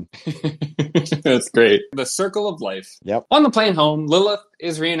than I am. That's great. The circle of life. Yep. On the plane home, Lilith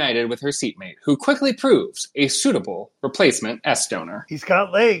is reunited with her seatmate, who quickly proves a suitable replacement S donor. He's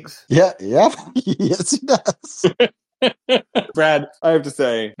got legs. Yeah. Yes, he does. Brad, I have to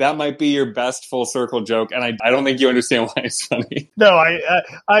say, that might be your best full circle joke, and I don't think you understand why it's funny. No,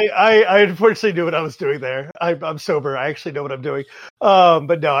 I unfortunately knew what I was doing there. I'm sober. I actually know what I'm doing.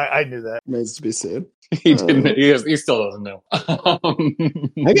 But no, I knew that. Remains to be seen. He didn't. He still doesn't know.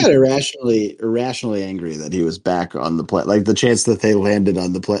 I got irrationally angry that he was back on the plane. Like the chance that they landed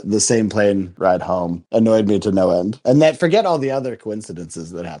on the same plane ride home annoyed me to no end. And that forget all the other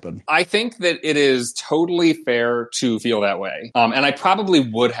coincidences that happened. I think that it is totally fair to feel that way, and I probably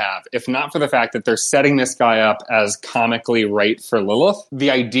would have if not for the fact that they're setting this guy up as comically right for Lilith.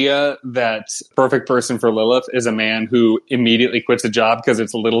 The idea that perfect person for Lilith is a man who immediately quits a job because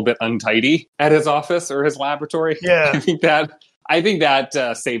it's a little bit untidy at his office or his laboratory. Yeah. I think that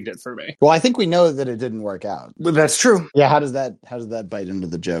saved it for me. Well, I think we know that it didn't work out. But that's true. Yeah, how does that bite into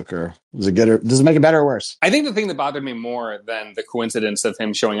the joke? Or is it good, or does it make it better or worse? I think the thing that bothered me more than the coincidence of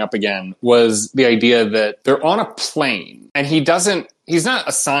him showing up again was the idea that they're on a plane and he's not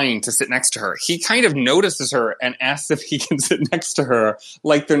assigned to sit next to her. He kind of notices her and asks if he can sit next to her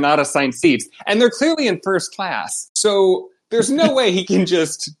like they're not assigned seats. And they're clearly in first class. So there's no way he can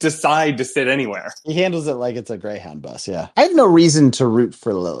just decide to sit anywhere. He handles it like it's a Greyhound bus, yeah. I have no reason to root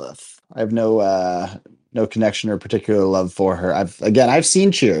for Lilith. I have no connection or particular love for her. I've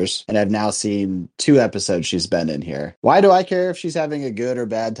seen Cheers, and I've now seen 2 episodes she's been in here. Why do I care if she's having a good or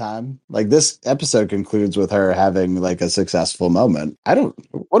bad time? Like, this episode concludes with her having, like, a successful moment.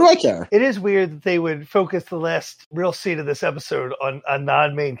 What do I care? It is weird that they would focus the last real scene of this episode on a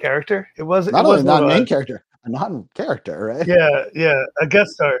non-main character. It wasn't not only a non-main character. A non-character, right? Yeah, a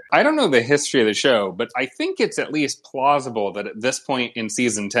guest star. I don't know the history of the show, but I think it's at least plausible that at this point in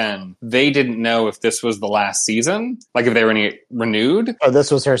season 10, they didn't know if this was the last season, like if they were renewed. Oh, this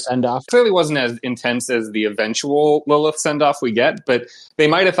was her send-off? Clearly wasn't as intense as the eventual Lilith send-off we get, but they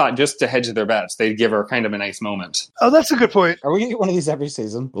might have thought just to hedge their bets, they'd give her kind of a nice moment. Oh, that's a good point. Are we going to get one of these every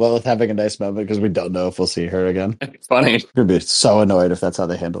season? Lilith having a nice moment because we don't know if we'll see her again? It's funny. I'm going to be so annoyed if that's how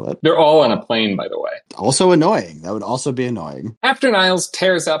they handle it. They're all on a plane, by the way. Also annoying. That would also be annoying. After Niles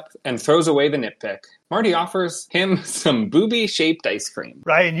tears up and throws away the nitpick, Marty offers him some booby-shaped ice cream.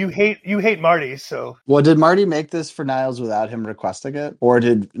 Ryan, you hate Marty, so... Well, did Marty make this for Niles without him requesting it? Or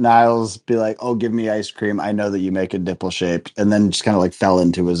did Niles be like, oh, give me ice cream, I know that you make it nipple-shaped, and then just kind of like fell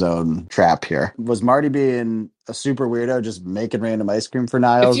into his own trap here? Was Marty being a super weirdo just making random ice cream for If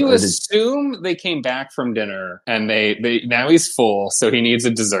Niles? you assume they came back from dinner and they now he's full, so he needs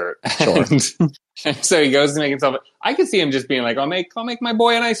a dessert. Sure. And so he goes to make himself. I could see him just being like, I'll make my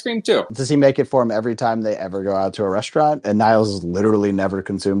boy an ice cream too. Does he make it for him every time they ever go out to a restaurant? And Niles has literally never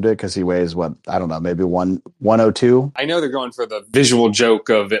consumed it because he weighs what, I don't know, maybe 102. I know they're going for the visual joke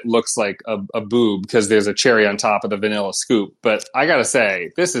of it looks like a boob because there's a cherry on top of the vanilla scoop. But I gotta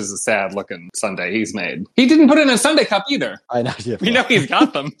say, this is a sad looking sundae he's made. He didn't put it in a sundae cup either. I know. Yeah, we know he's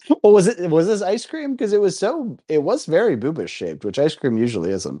got them. Well, was this ice cream? Because it was very boobish shaped, which ice cream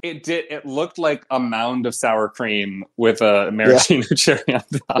usually isn't. It looked like a mound of sour cream with a maraschino cherry on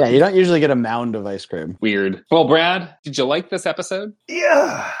top. Yeah, you don't usually get a mound of ice cream. Weird. Well, Brad, did you like this episode?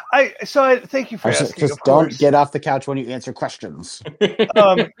 Yeah. Thank you for asking. Just don't get off the couch when you answer questions.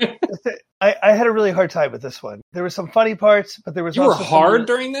 I had a really hard time with this one. There were some funny parts, but there was you also were hard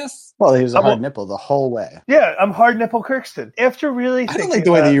during this. Well, he was a hard nipple the whole way. Yeah, I'm hard nipple Kirkston. After really, I don't like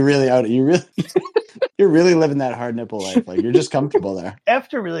the way that you're really living that hard nipple life. Like you're just comfortable there.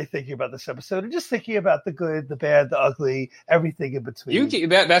 After really thinking about this episode and just thinking about the good, the bad, the ugly, everything in between.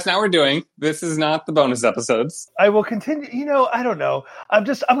 That's not what we're doing. This is not the bonus episodes. I will continue. I don't know. I'm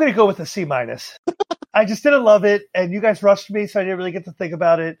going to go with a C-. I just didn't love it, and you guys rushed me, so I didn't really get to think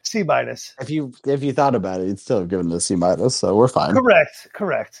about it. C-. If you thought about it, you'd still have given it a C-, so we're fine.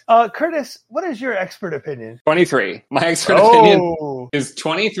 Correct. Curtis, what is your expert opinion? 23. My expert opinion is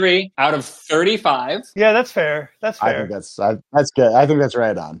 23 out of 35. Yeah, that's fair. That's fair. I think that's good. I think that's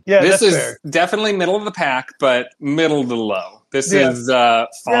right on. Yeah, this is fair. Definitely middle of the pack, but middle to low. This is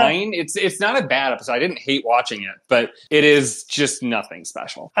fine. Yeah. It's not a bad episode. I didn't hate watching it, but it is just nothing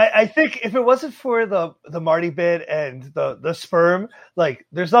special. I think if it wasn't for the Marty bit and the sperm, like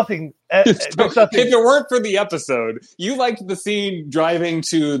there's nothing. If it weren't for the episode, you liked the scene driving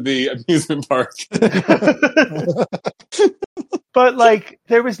to the amusement park. But like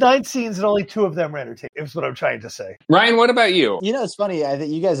there was 9 scenes and only 2 of them were entertaining. Is what I'm trying to say. Ryan, what about you? You know, it's funny. I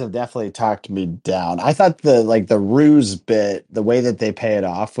think you guys have definitely talked me down. I thought the ruse bit, the way that they pay it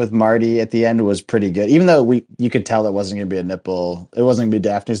off with Marty at the end was pretty good. Even though you could tell it wasn't going to be a nipple, it wasn't going to be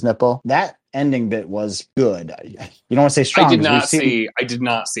Daphne's nipple. That ending bit was good. You don't want to say strong. I did not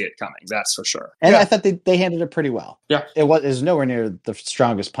see it coming. That's for sure. And I thought they handled it pretty well. Yeah, it was nowhere near the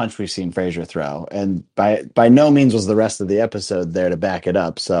strongest punch we've seen Frasier throw, and by no means was the rest of the episode there to back it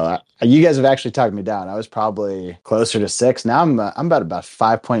up. So you guys have actually talked me down. I was probably closer to 6. Now I'm about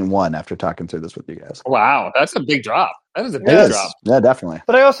 5.1 after talking through this with you guys. Wow, that's a big drop. That is a big drop. Yeah, definitely.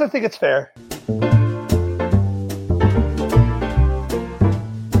 But I also think it's fair.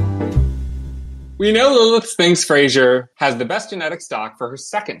 We know Lilith thinks Frasier has the best genetic stock for her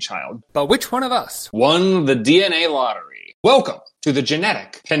second child. But which one of us won the DNA lottery? Welcome to the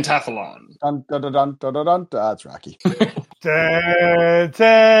genetic pentathlon. Dun, dun, dun, dun, dun, dun, dun. That's Rocky. Dun, dun,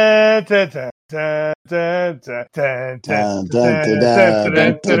 dun, dun, dun, dun, dun, dun,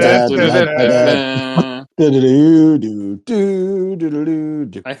 dun,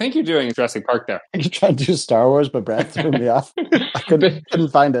 dun. I think you're doing Jurassic Park there. You're trying to do Star Wars, but Brad threw me off. I couldn't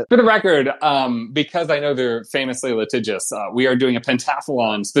find it. For the record, because I know they're famously litigious, we are doing a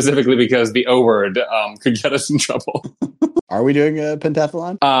pentathlon specifically because the O word could get us in trouble. Are we doing a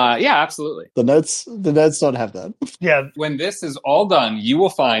pentathlon? Yeah, absolutely. The notes don't have that. Yeah. When this is all done, you will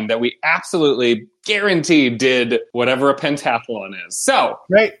find that we absolutely guaranteed did whatever a pentathlon is. So,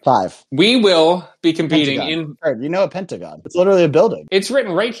 right. 5. We will be competing Pentagon. You know a pentagon. It's literally a building. It's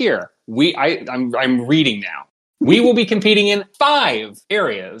written right here. I'm reading now. We will be competing in 5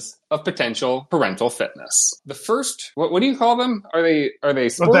 areas of potential parental fitness. The first, what do you call them? Are they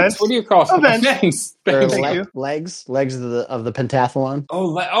sports? Events. What do you call them? Events. Legs of the pentathlon.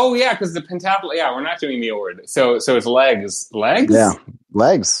 Oh yeah, because the pentathlon. Yeah, we're not doing the award. So it's legs. Legs. Yeah,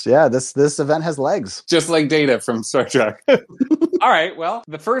 legs. Yeah, this event has legs, just like Data from Star Trek. All right. Well,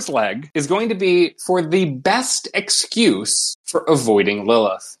 the first leg is going to be for the best excuse for avoiding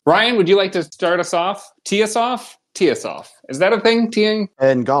Lilith. Ryan, would you like to start us off? Tee us off. Is that a thing, teeing?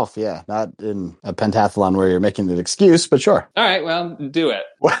 In golf, yeah. Not in a pentathlon where you're making an excuse, but sure. All right, well, do it.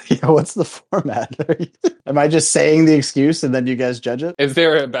 What's the format? Am I just saying the excuse and then you guys judge it? Is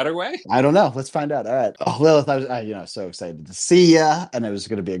there a better way? I don't know. Let's find out. All right. Oh, Lilith, I was so excited to see ya, and it was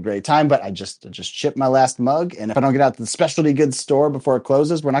going to be a great time, but I just chipped my last mug, and if I don't get out to the specialty goods store before it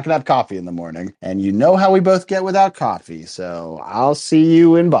closes, we're not going to have coffee in the morning. And you know how we both get without coffee, so I'll see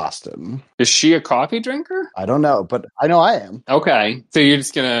you in Boston. Is she a coffee drinker? I don't know, but I know I am. Okay. So you're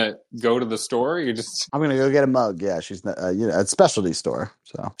just going to go to the store? You're just... I'm going to go get a mug. Yeah, she's at a specialty store.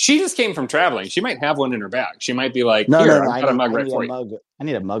 So She just came from traveling. She might have one in her bag. She might be like, no, I've got a mug right for you. I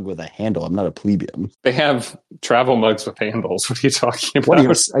need a mug with a handle. I'm not a plebeian. They have travel mugs with handles. What are you talking about?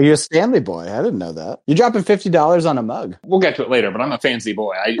 Are you a Stanley boy? I didn't know that. You're dropping $50 on a mug. We'll get to it later, but I'm a fancy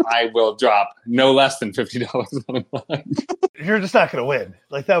boy. I will drop no less than $50 on a mug. You're just not going to win.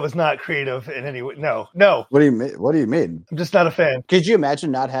 Like, that was not creative in any way. No. What do you mean? I'm just not a fan. Could you imagine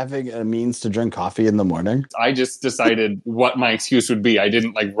not having a means to drink coffee in the morning? I just decided what my excuse would be. I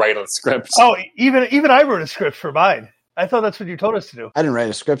didn't write a script. Oh, even I wrote a script for mine. I thought that's what you told us to do. I didn't write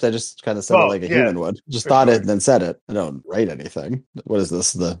a script. I just kind of said it like a human would. Just thought it and then said it. I don't write anything. What is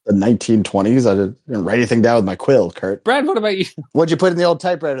this? The 1920s? I didn't write anything down with my quill, Kurt. Brad, what about you? What'd you put in the old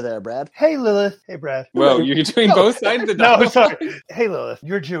typewriter there, Brad? Hey, Lilith. Hey, Brad. Well, you're doing both sides of the No, sorry. Hey, Lilith.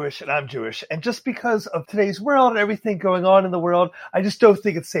 You're Jewish and I'm Jewish. And just because of today's world and everything going on in the world, I just don't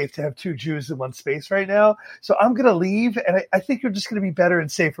think it's safe to have two Jews in one space right now. So I'm going to leave, and I think you're just going to be better and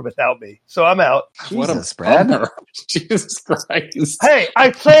safer without me. So I'm out. Jesus, Brad. Jesus Christ. Hey, I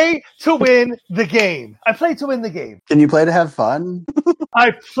play to win the game. I play to win the game. Can you play to have fun?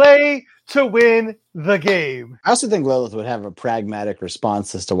 I play to win the game. I also think Lilith would have a pragmatic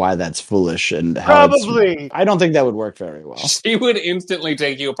response as to why that's foolish and how probably. I don't think that would work very well. She would instantly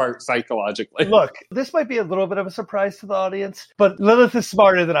take you apart psychologically. Look, this might be a little bit of a surprise to the audience, but Lilith is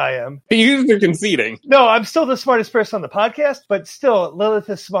smarter than I am. You're conceding. No, I'm still the smartest person on the podcast, but still, Lilith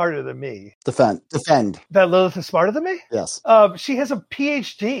is smarter than me. Defend. That Lilith is smarter than me? Yes. She has a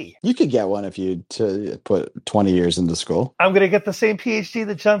PhD. You could get one if you put 20 years into school. I'm going to get the same PhD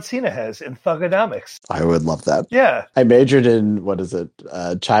that John Cena has in thugonomics. I would love that. Yeah. I majored in,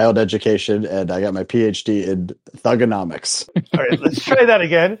 child education, and I got my PhD in thugonomics. All right, let's try that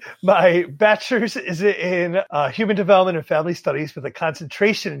again. My bachelor's is in human development and family studies with a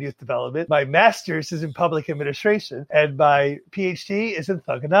concentration in youth development. My master's is in public administration, and my PhD is in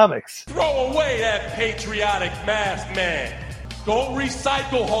thugonomics. Throw away that patriotic mask, man. Don't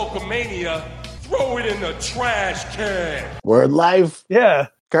recycle Hulkamania. Throw it in the trash can. Word life. Yeah.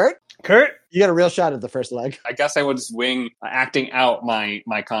 Kurt? You got a real shot at the first leg. I guess I would just wing acting out my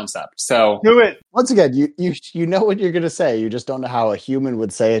concept. So do it. Once again, you know what you're going to say. You just don't know how a human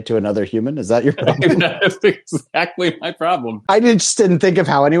would say it to another human. Is that your problem? That's exactly my problem. I just didn't think of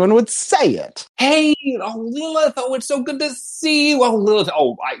how anyone would say it. Hey, Lilith. Oh, it's so good to see you. Oh, Lilith.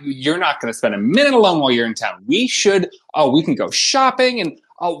 Oh, you're not going to spend a minute alone while you're in town. We can go shopping and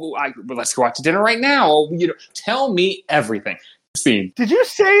let's go out to dinner right now. Tell me everything. Scene. Did you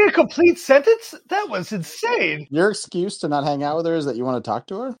say a complete sentence? That was insane. Your excuse to not hang out with her is that you want to talk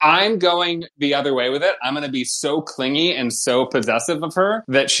to her? I'm going the other way with it. I'm going to be so clingy and so possessive of her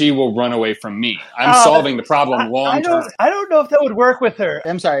that she will run away from me. I'm solving the problem long term. I don't know if that would work with her.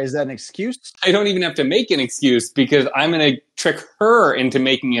 I'm sorry, is that an excuse? I don't even have to make an excuse because I'm going to trick her into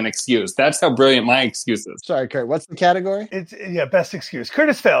making an excuse. That's how brilliant my excuse is. Sorry, Kurt, what's the category? It's best excuse.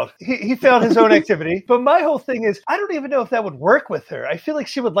 Curtis failed. He failed his own activity. But my whole thing is, I don't even know if that would work with her. I feel like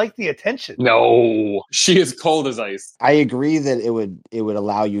she would like the attention. No, she is cold as ice. I agree that it would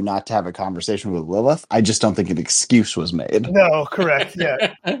allow you not to have a conversation with Lilith. I just don't think an excuse was made. No, correct.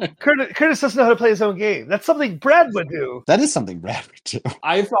 Yeah. Curtis doesn't know how to play his own game. That's something Brad would do. That is something Brad would do.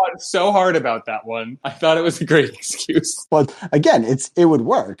 I thought so hard about that one. I thought it was a great excuse. But again, it would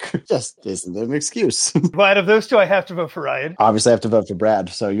work. Just isn't an excuse. Well, out of those two, I have to vote for Ryan. Obviously, I have to vote for Brad.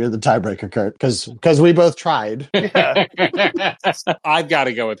 So you're the tiebreaker, Kurt, because we both tried. Yeah. I've got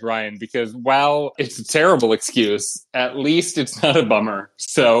to go with Ryan because while it's a terrible excuse, at least it's not a bummer.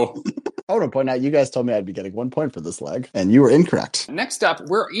 So I want to point out, you guys told me I'd be getting 1 point for this leg, and you were incorrect. Next up,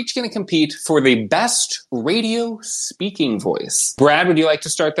 we're each going to compete for the best radio speaking voice. Brad, would you like to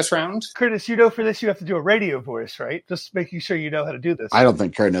start this round? Curtis, for this, you have to do a radio voice, right? Just making sure you know how to do this. I don't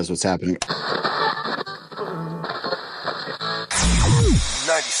think Kurt knows what's happening.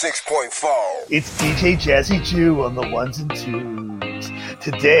 96.4. It's DJ Jazzy Jew on the ones and twos.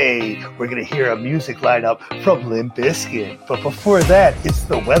 Today, we're going to hear a music lineup from Limp Bizkit. But before that, it's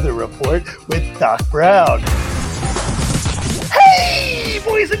the weather report with Doc Brown. Hey,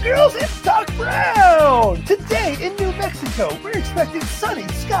 boys and girls, it's Doc Brown! Today in New Mexico, we're expecting sunny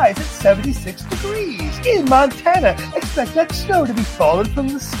skies at 76 degrees. In Montana, expect that snow to be falling from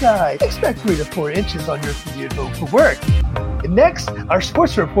the sky. Expect 3 to 4 inches on your commute home for work. And next, our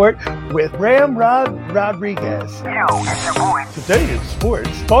sports report with Ramrod Rodriguez. Today in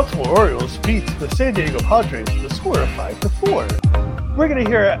sports, Baltimore Orioles beat the San Diego Padres with a score of 5-4. We're going to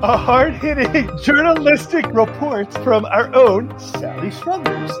hear a hard-hitting journalistic report from our own Sally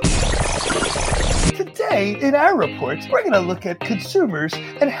Struthers. Today, in our report, we're going to look at consumers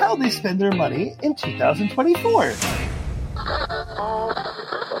and how they spend their money in 2024.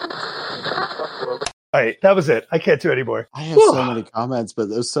 All right, that was it. I can't do any more. I have so many comments, but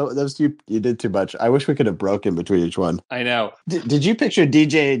those you did too much. I wish we could have broken between each one. I know. Did you picture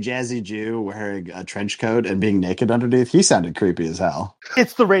DJ Jazzy Jew wearing a trench coat and being naked underneath? He sounded creepy as hell.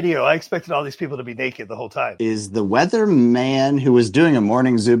 It's the radio. I expected all these people to be naked the whole time. Is the weather man who was doing a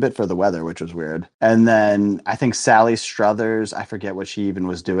morning zoo bit for the weather, which was weird. And then I think Sally Struthers, I forget what she even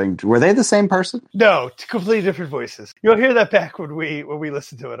was doing. Were they the same person? No, completely different voices. You'll hear that back when we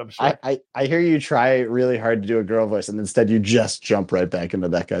listen to it, I'm sure. I hear you try really hard to do a girl voice, and instead you just jump right back into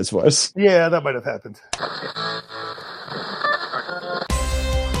that guy's voice. Yeah, that might have happened.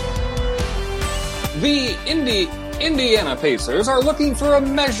 The Indiana Pacers are looking for a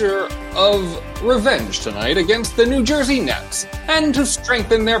measure of revenge tonight against the New Jersey Nets and to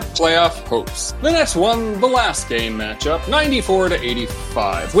strengthen their playoff hopes. The Nets won the last game matchup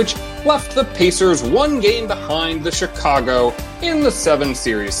 94-85, which left the Pacers one game behind the Chicago in the 7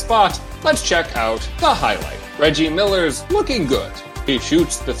 series spot. Let's check out the highlight. Reggie Miller's looking good. He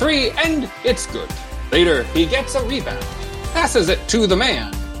shoots the 3 and it's good. Later, he gets a rebound, passes it to the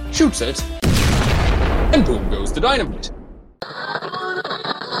man, shoots it, and boom goes the dynamite.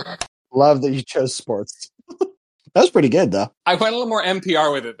 Love that you chose sports. That was pretty good, though. I went a little more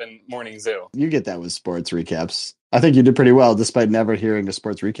NPR with it than Morning Zoo. You get that with sports recaps. I think you did pretty well, despite never hearing a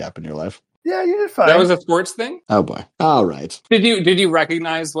sports recap in your life. Yeah, you did fine. That was a sports thing? Oh, boy. All right. Did you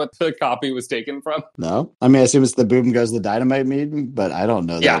recognize what the copy was taken from? No. I mean, I assume it's the Boom Goes the Dynamite meme, but I don't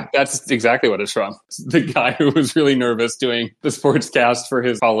know that. Yeah, that's exactly what it's from. The guy who was really nervous doing the sports cast for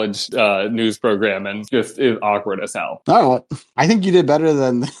his college news program and just is awkward as hell. All right. I think you did better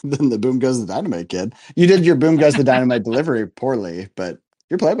than the Boom Goes the Dynamite kid. You did your Boom Goes the Dynamite delivery poorly, but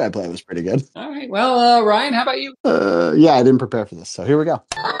your play-by-play was pretty good. All right. Well, Ryan, how about you? Yeah, I didn't prepare for this, so here we go.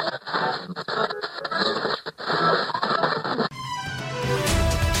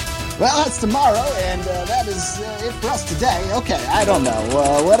 Well, that's tomorrow, and that is it for us today. Okay, I don't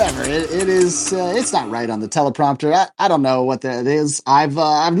know. Whatever. It is. It's not right on the teleprompter. I don't know what that is. I've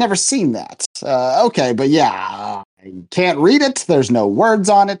never seen that. Okay, but yeah, I can't read it. There's no words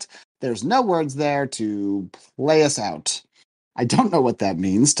on it. There's no words there to play us out. I don't know what that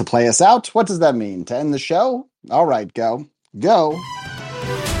means. To play us out? What does that mean? To end the show? All right, go. Go.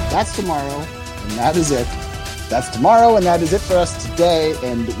 That's tomorrow, and that is it. That's tomorrow, and that is it for us today,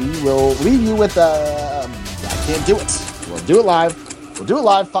 and we will leave you with I can't do it. We'll do it live. We'll do it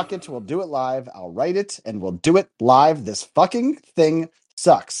live. Fuck it. We'll do it live. I'll write it, and we'll do it live. This fucking thing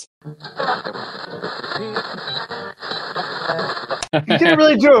sucks. You didn't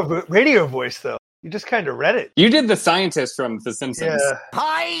really do a radio voice, though. You just kind of read it. You did the scientist from The Simpsons. Yeah.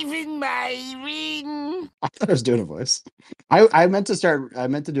 Ivan Myron. I thought I was doing a voice. I meant to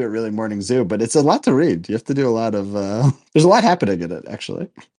do it really Morning Zoo, but it's a lot to read. You have to do a lot of there's a lot happening in it, actually.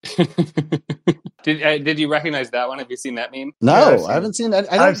 Did you recognize that one? Have you seen that meme? No, Yeah, I haven't seen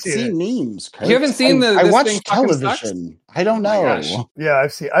that. I don't see memes. Kurt. You haven't seen I this watch thing television. I don't know. Oh my gosh. Yeah,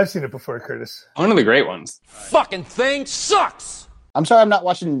 I've seen it before, Curtis. One of the great ones. Fucking thing sucks! I'm sorry I'm not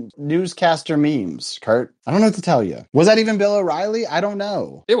watching newscaster memes, Kurt. I don't know what to tell you. Was that even Bill O'Reilly? I don't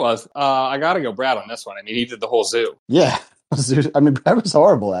know. It was. I gotta go Brad on this one. I mean, he did the whole zoo. Yeah. I mean, Brad was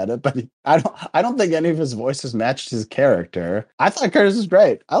horrible at it, but I don't think any of his voices matched his character. I thought Curtis was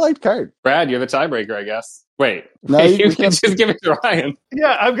great. I liked Kurt. Brad, you're the tiebreaker, I guess. Wait. No, you can just give it to Ryan.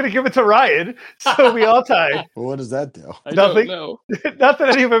 Yeah, I'm going to give it to Ryan, so we all tie. Well, what does that do? Nothing. Don't know. Not that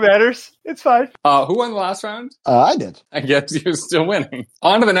any of it matters. It's fine. Who won the last round? I did. I guess you're still winning.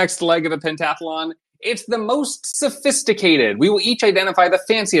 On to the next leg of the pentathlon. It's the most sophisticated. We will each identify the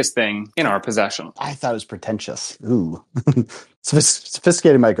fanciest thing in our possession. I thought it was pretentious. Ooh.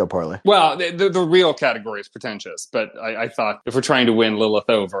 Sophisticated might go poorly. Well, the real category is pretentious, but I thought if we're trying to win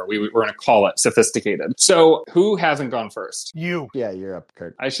Lilith over, we're going to call it sophisticated. So who hasn't gone first? You. Yeah, you're up,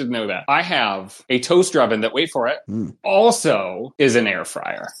 Kurt. I should know that. I have a toaster oven that, wait for it, also is an air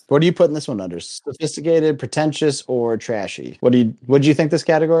fryer. What do you put in this one under? Sophisticated, pretentious, or trashy? What do you think this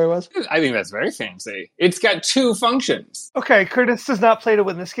category was? I think that's very fancy. It's got 2 functions. Okay, Curtis does not play to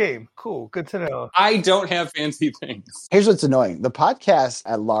win this game. Cool, good to know. I don't have fancy things. Here's what's annoying. annoying. The podcast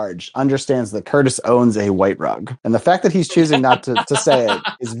at large understands that Curtis owns a white rug. And the fact that he's choosing not to say it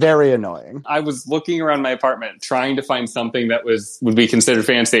is very annoying. I was looking around my apartment trying to find something that would be considered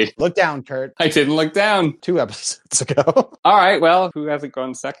fancy. Look down, Kurt. I didn't look down. 2 episodes ago. All right, well, who hasn't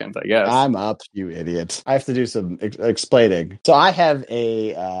gone second, I guess? I'm up, you idiot. I have to do some explaining. So I have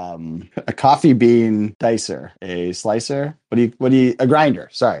a coffee bean dicer, a slicer. A grinder,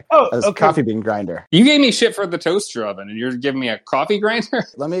 sorry. Oh, okay. Coffee bean grinder. You gave me shit for the toaster oven, and you're giving me a coffee grinder?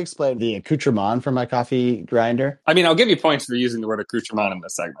 Let me explain the accoutrement for my coffee grinder. I mean, I'll give you points for using the word accoutrement in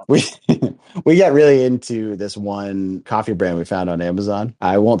this segment. We got really into this one coffee brand we found on Amazon.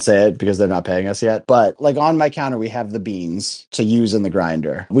 I won't say it because they're not paying us yet, but like on my counter, we have the beans to use in the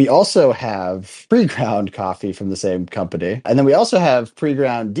grinder. We also have pre-ground coffee from the same company. And then we also have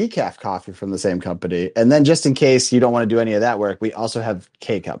pre-ground decaf coffee from the same company. And then just in case you don't want to do any of that work, we also have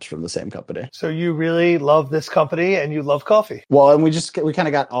K-Cups from the same company. So you really love this company and you love coffee. Well, and we kind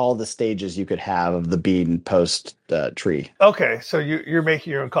of got all the stages you could have of the bean post tree. Okay, so you're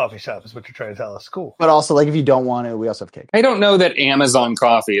making your own coffee shop is what you're trying to tell us. Cool. But also, like, if you don't want it, we also have cake. I don't know that Amazon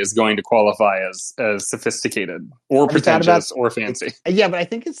coffee is going to qualify as sophisticated or pretentious or fancy. Yeah, but I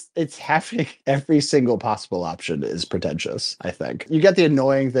think it's having every single possible option is pretentious, I think. You get the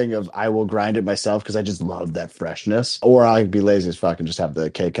annoying thing of I will grind it myself because I just love that freshness. Or I'd be lazy as fuck and just have the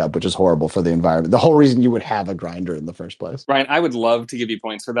K-Cup, which is horrible for the environment. The whole reason you would have a grinder in the first place. Ryan, I would love to give you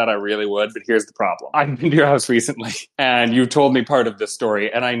points for that. I really would. But here's the problem. I've been to your house recently and you told me part of this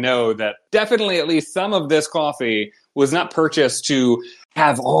story. And I know that definitely at least some of this coffee was not purchased to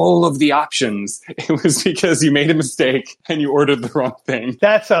have all of the options. It was because you made a mistake and you ordered the wrong thing.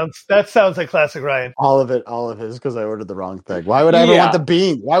 That sounds like classic Ryan. All of it is because I ordered the wrong thing. Why would I ever want the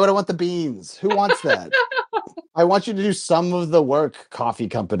beans? Why would I want the beans? Who wants that? I want you to do some of the work, coffee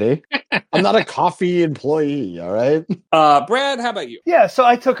company. I'm not a coffee employee, all right? Brad, how about you? Yeah, so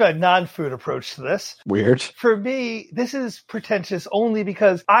I took a non-food approach to this. Weird. For me, this is pretentious only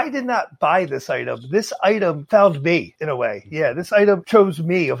because I did not buy this item. This item found me, in a way. Yeah, this item chose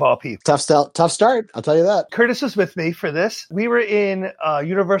me, of all people. Tough start, I'll tell you that. Curtis was with me for this. We were in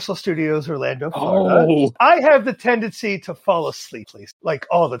Universal Studios Orlando, Florida. Oh. I have the tendency to fall asleep, like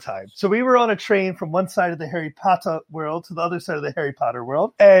all the time. So we were on a train from one side of the Harry Potter world to the other side of the Harry Potter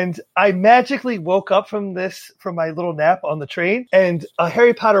world. And I magically woke up from my little nap on the train, and a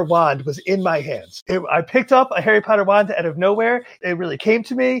Harry Potter wand was in my hands. I picked up a Harry Potter wand out of nowhere. It really came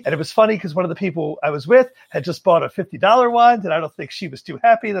to me, and it was funny because one of the people I was with had just bought a $50 wand, and I don't think she was too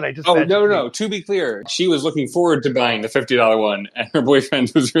happy that I just... No. To be clear, she was looking forward to buying the $50 one, and her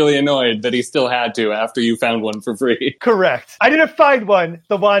boyfriend was really annoyed that he still had to after you found one for free. Correct. I didn't find one.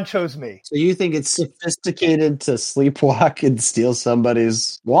 The wand chose me. So you think it's sophisticated to sleepwalk and steal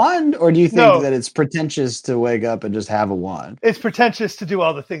somebody's wand? Or do you think that it's pretentious to wake up and just have a wand? It's pretentious to do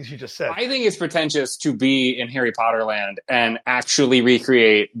all the things you just said. I think it's pretentious to be in Harry Potter land and actually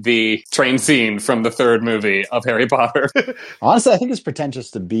recreate the train scene from the third movie of Harry Potter. Honestly, I think it's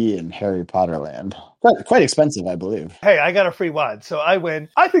pretentious to be in Harry Potter land. Quite expensive, I believe. Hey, I got a free wand, so I win.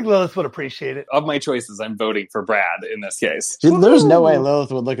 I think Lilith would appreciate it. Of my choices, I'm voting for Brad in this case. Dude, there's no way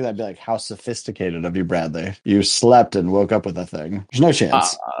Lilith would look at that and be like, how sophisticated of you, Bradley. You slept and woke up with a thing. There's no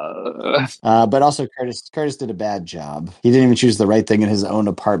chance. But also, Curtis did a bad job. He didn't even choose the right thing in his own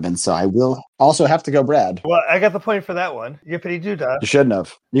apartment, so I will also have to go Brad. Well, I got the point for that one. Yippity-doo-dah. You shouldn't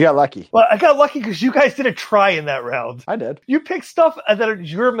have. You got lucky. Well, I got lucky because you guys didn't try in that round. I did. You picked stuff that are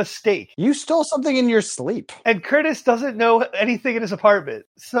your mistake. You stole something in your sleep. And Curtis doesn't know anything in his apartment.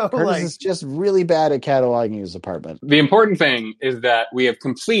 So Curtis is just really bad at cataloging his apartment. The important thing is that we have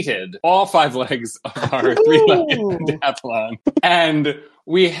completed all 5 legs of our 3-legged decathlon. And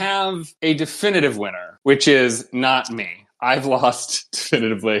we have a definitive winner, which is not me. I've lost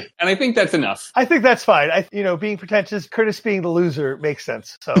definitively. And I think that's enough. I think that's fine. Being pretentious, Curtis being the loser makes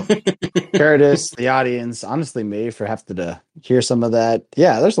sense. So Curtis, the audience, honestly me for having to hear some of that.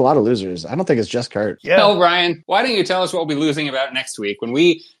 Yeah, there's a lot of losers. I don't think it's just Kurt. Yeah. Well, Ryan, why don't you tell us what we'll be losing about next week when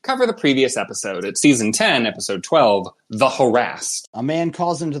we cover the previous episode at season 10, episode 12, The Harassed. A man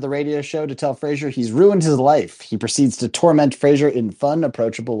calls into the radio show to tell Frasier he's ruined his life. He proceeds to torment Frasier in fun,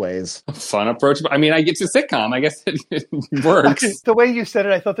 approachable ways. Fun, approachable? I mean, it's a sitcom. I guess it works. The way you said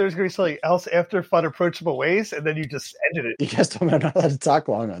it, I thought there was going to be something else after fun, approachable ways, and then you just ended it. You guys told me I'm not allowed to talk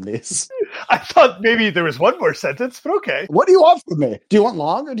long on these. I thought maybe there was one more sentence, but okay. What do you want from me? Do you want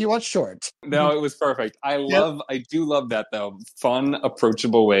long or do you want short? No, it was perfect. I do love that though. Fun,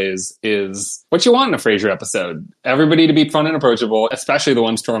 approachable ways is what you want in a Frasier episode. Everybody to be fun and approachable, especially the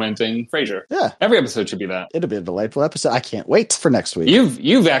ones tormenting Frasier. Yeah. Every episode should be that. It'll be a delightful episode. I can't wait for next week.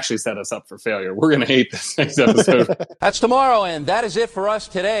 You've actually set us up for failure. We're going to hate this next episode. That's tomorrow, and that is it for us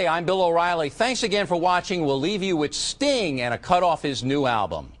today. I'm Bill O'Reilly. Thanks again for watching. We'll leave you with Sting and a cut off his new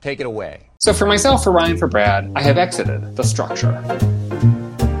album. Take it away. So for myself, for Ryan, for Brad, I have exited the structure.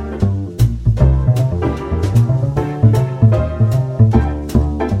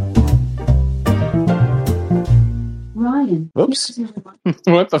 Ryan. Oops.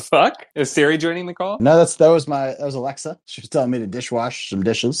 What the fuck? Is Siri joining the call? No, that was Alexa. She was telling me to dishwash some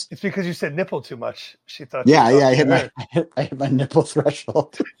dishes. It's because you said nipple too much. She thought. Yeah, I hit my nipple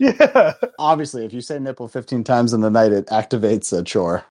threshold. Yeah. Obviously, if you say nipple 15 times in the night, it activates a chore.